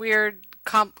one of those weird,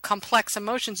 complex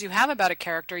emotions you have about a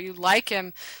character. You like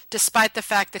him despite the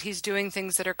fact that he's doing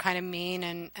things that are kind of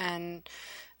mean and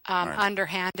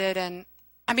underhanded. And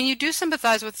I mean, you do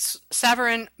sympathize with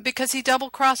Saverin because he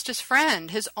double-crossed his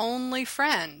friend, his only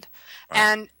friend. Right.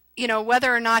 And,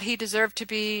 whether or not he deserved to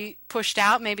be pushed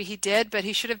out, maybe he did, but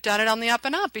he should have done it on the up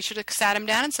and up. He should have sat him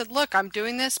down and said, look, I'm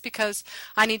doing this because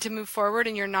I need to move forward,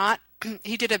 and you're not.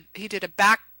 He did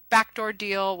a backdoor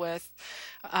deal with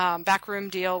backroom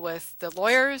deal with the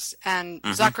lawyers, and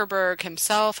Zuckerberg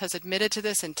himself has admitted to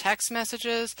this in text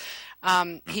messages.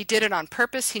 He did it on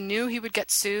purpose. He knew he would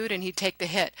get sued and he'd take the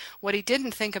hit. What he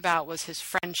didn't think about was his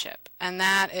friendship, and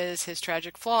that is his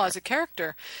tragic flaw as a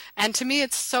character. And to me,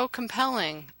 it's so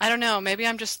compelling. I don't know. Maybe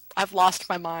I've lost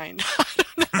my mind. I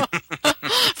don't know.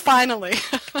 Finally.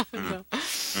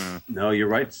 No, you're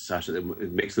right, Sasha.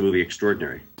 It makes the movie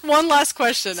extraordinary. One last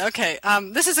question. Okay.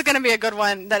 This is going to be a good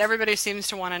one that everybody seems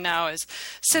to want to know is,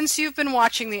 since you've been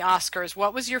watching the Oscars,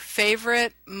 what was your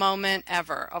favorite moment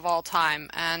ever of all time?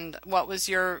 And what was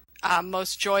your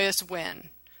most joyous win?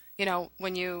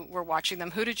 When you were watching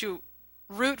them, who did you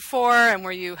root for, and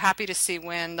were you happy to see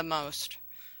win the most?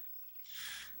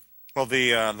 Well,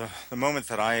 the moments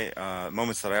that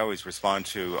I always respond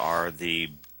to are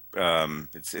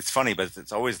it's funny, but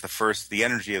it's always the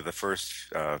energy of the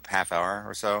first half hour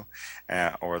or so,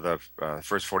 or the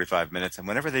first 45 minutes, and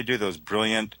whenever they do those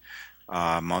brilliant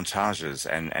montages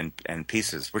and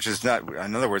pieces, which is not,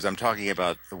 in other words, I'm talking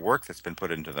about the work that's been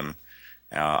put into them.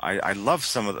 I love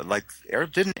some of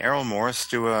didn't Errol Morris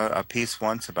do a piece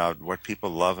once about what people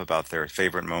love about their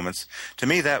favorite moments? To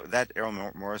me, that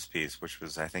Errol Morris piece, which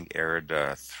was, I think, aired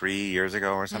 3 years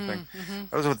ago or something,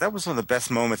 that was one of the best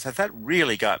moments. That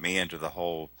really got me into the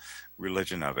whole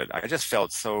religion of it. I just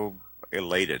felt so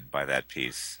elated by that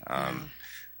piece.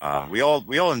 We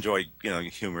all enjoy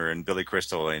humor, and Billy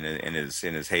Crystal in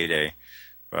his heyday,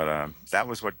 but that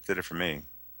was what did it for me.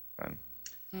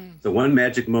 The one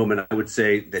magic moment I would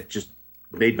say that just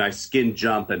made my skin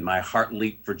jump and my heart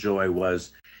leap for joy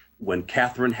was when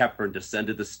Katharine Hepburn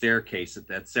descended the staircase at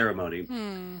that ceremony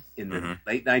in the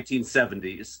late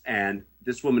 1970s. And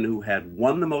this woman who had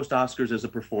won the most Oscars as a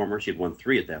performer, she had won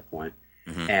 3 at that point,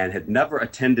 and had never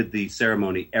attended the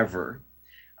ceremony ever.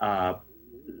 And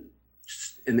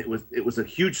it was a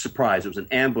huge surprise. It was an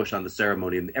ambush on the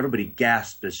ceremony, and everybody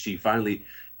gasped as she finally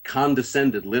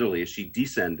condescended literally as she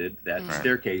descended that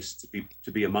staircase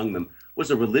to be among them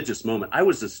was a religious moment. I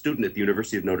was a student at the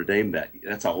University of Notre Dame.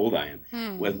 That's how old I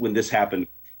am when this happened,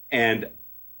 and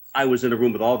I was in a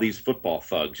room with all these football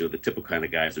thugs, the typical kind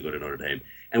of guys who go to Notre Dame,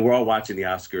 and we're all watching the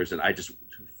Oscars, and I just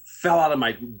fell out of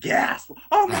my gasp.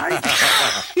 Oh my God!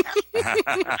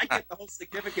 I get the whole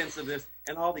significance of this,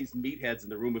 and all these meatheads in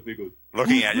the room with me go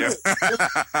looking at you.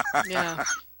 Yeah.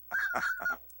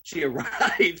 She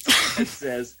arrives and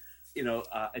says,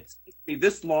 "It's taken me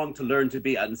this long to learn to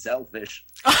be unselfish,"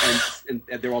 and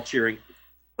they're all cheering.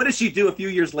 What did she do a few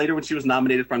years later when she was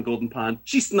nominated for On Golden Pond?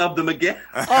 She snubbed them again.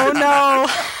 Oh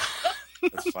no!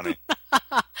 That's funny.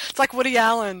 It's like Woody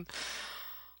Allen.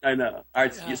 I know. All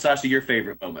right, Sasha, your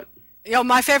favorite moment.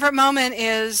 My favorite moment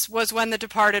was when The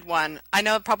Departed won. I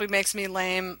know it probably makes me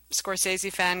lame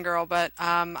Scorsese fangirl, but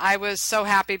I was so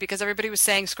happy because everybody was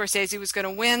saying Scorsese was going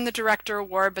to win the director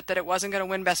award, but that it wasn't going to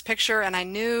win Best Picture, and I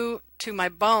knew to my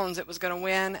bones it was going to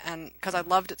win, and because I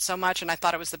loved it so much, and I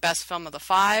thought it was the best film of the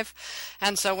 5,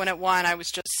 and so when it won, I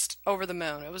was just over the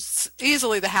moon. It was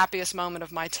easily the happiest moment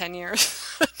of my 10 years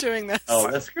doing this. Oh,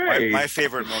 that's great. My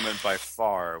favorite moment by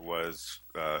far was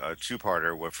a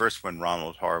two-parter. First, when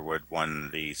Ronald Harwood won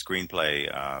the screenplay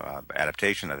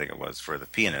adaptation, I think it was, for The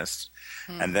Pianist,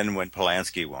 and then when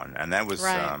Polanski won, and that was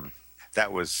I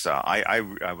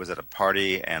was at a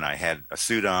party and I had a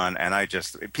suit on, and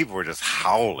people were just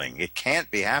howling. It can't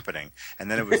be happening.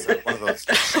 And then it was one of those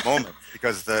moments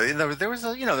because there was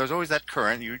always that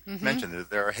current. You mentioned that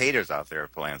there are haters out there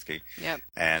of Polanski. Yep.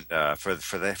 And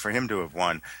for him to have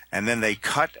won, and then they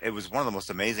cut. It was one of the most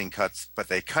amazing cuts. But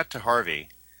they cut to Harvey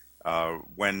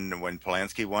when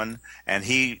Polanski won, and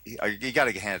you got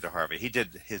to hand it to Harvey. He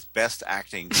did his best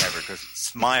acting ever because he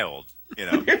smiled.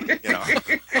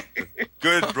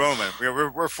 Good, Roman.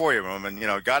 We're for you, Roman.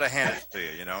 Got to hand it to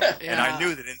you. Yeah. And I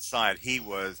knew that inside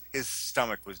his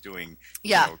stomach was doing,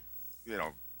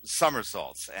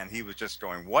 somersaults, and he was just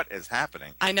going, "What is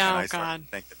happening?" I know. And I God. started to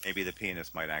think that maybe The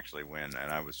Pianist might actually win,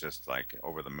 and I was just like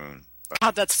over the moon.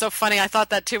 God, that's so funny. I thought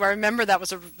that too. I remember that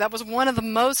was one of the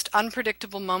most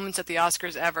unpredictable moments at the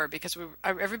Oscars ever because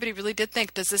everybody really did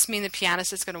think, does this mean The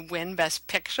Pianist is going to win Best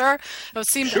Picture? It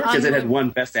seemed sure, because it had one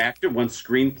Best Actor, one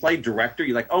Screenplay, Director.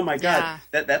 You're like, oh my God,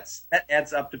 that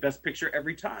adds up to Best Picture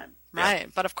every time. Right,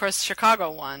 but of course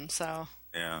Chicago won, so.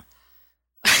 Yeah.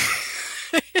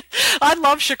 I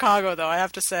love Chicago, though, I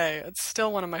have to say. It's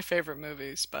still one of my favorite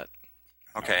movies, but.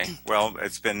 Okay. Well,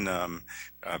 it's been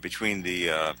between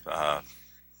the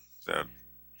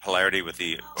hilarity with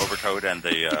the overcoat and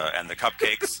the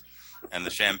cupcakes and the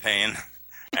champagne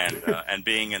and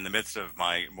being in the midst of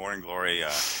my Morning Glory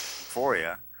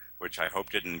euphoria, which I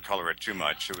hope didn't color it too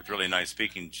much. It was really nice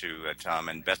speaking to Tom,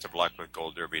 and best of luck with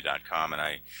GoldDerby.com, and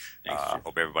I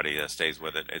hope everybody stays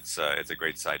with it. It's a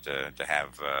great site to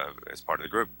have as part of the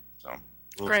group. So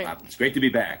great. It's great to be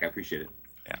back. I appreciate it.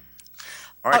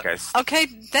 All right, guys. Okay,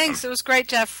 thanks. It was great,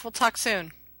 Jeff. We'll talk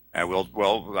soon.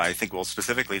 I think we'll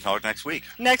specifically talk next week.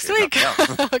 Next week?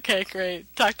 Okay,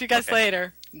 great. Talk to you guys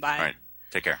later. Bye. All right.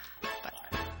 Take care.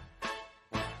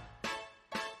 Bye.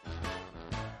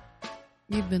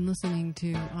 You've been listening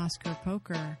to Oscar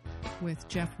Poker with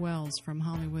Jeff Wells from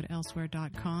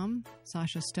HollywoodElsewhere.com,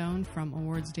 Sasha Stone from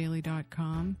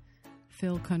AwardsDaily.com,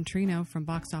 Phil Contrino from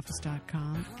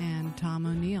BoxOffice.com, and Tom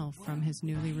O'Neill from his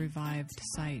newly revived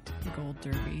site,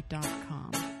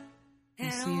 GoldDerby.com.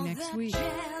 We'll see you next week.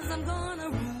 Jazz, I'm gonna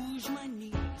rouge my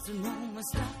knees and roll my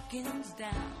stockings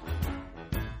down.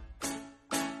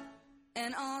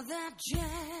 And all that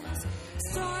jazz,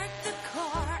 start the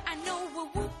car. I know a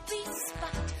whoopee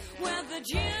spot where the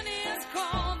gin is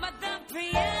cold, but the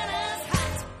piano's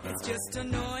hot. It's just a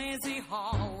noisy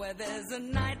hall where there's a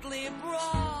nightly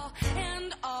brawl,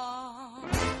 and all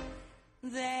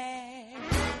that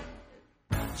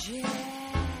jazz.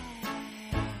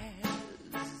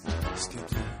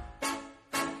 Skip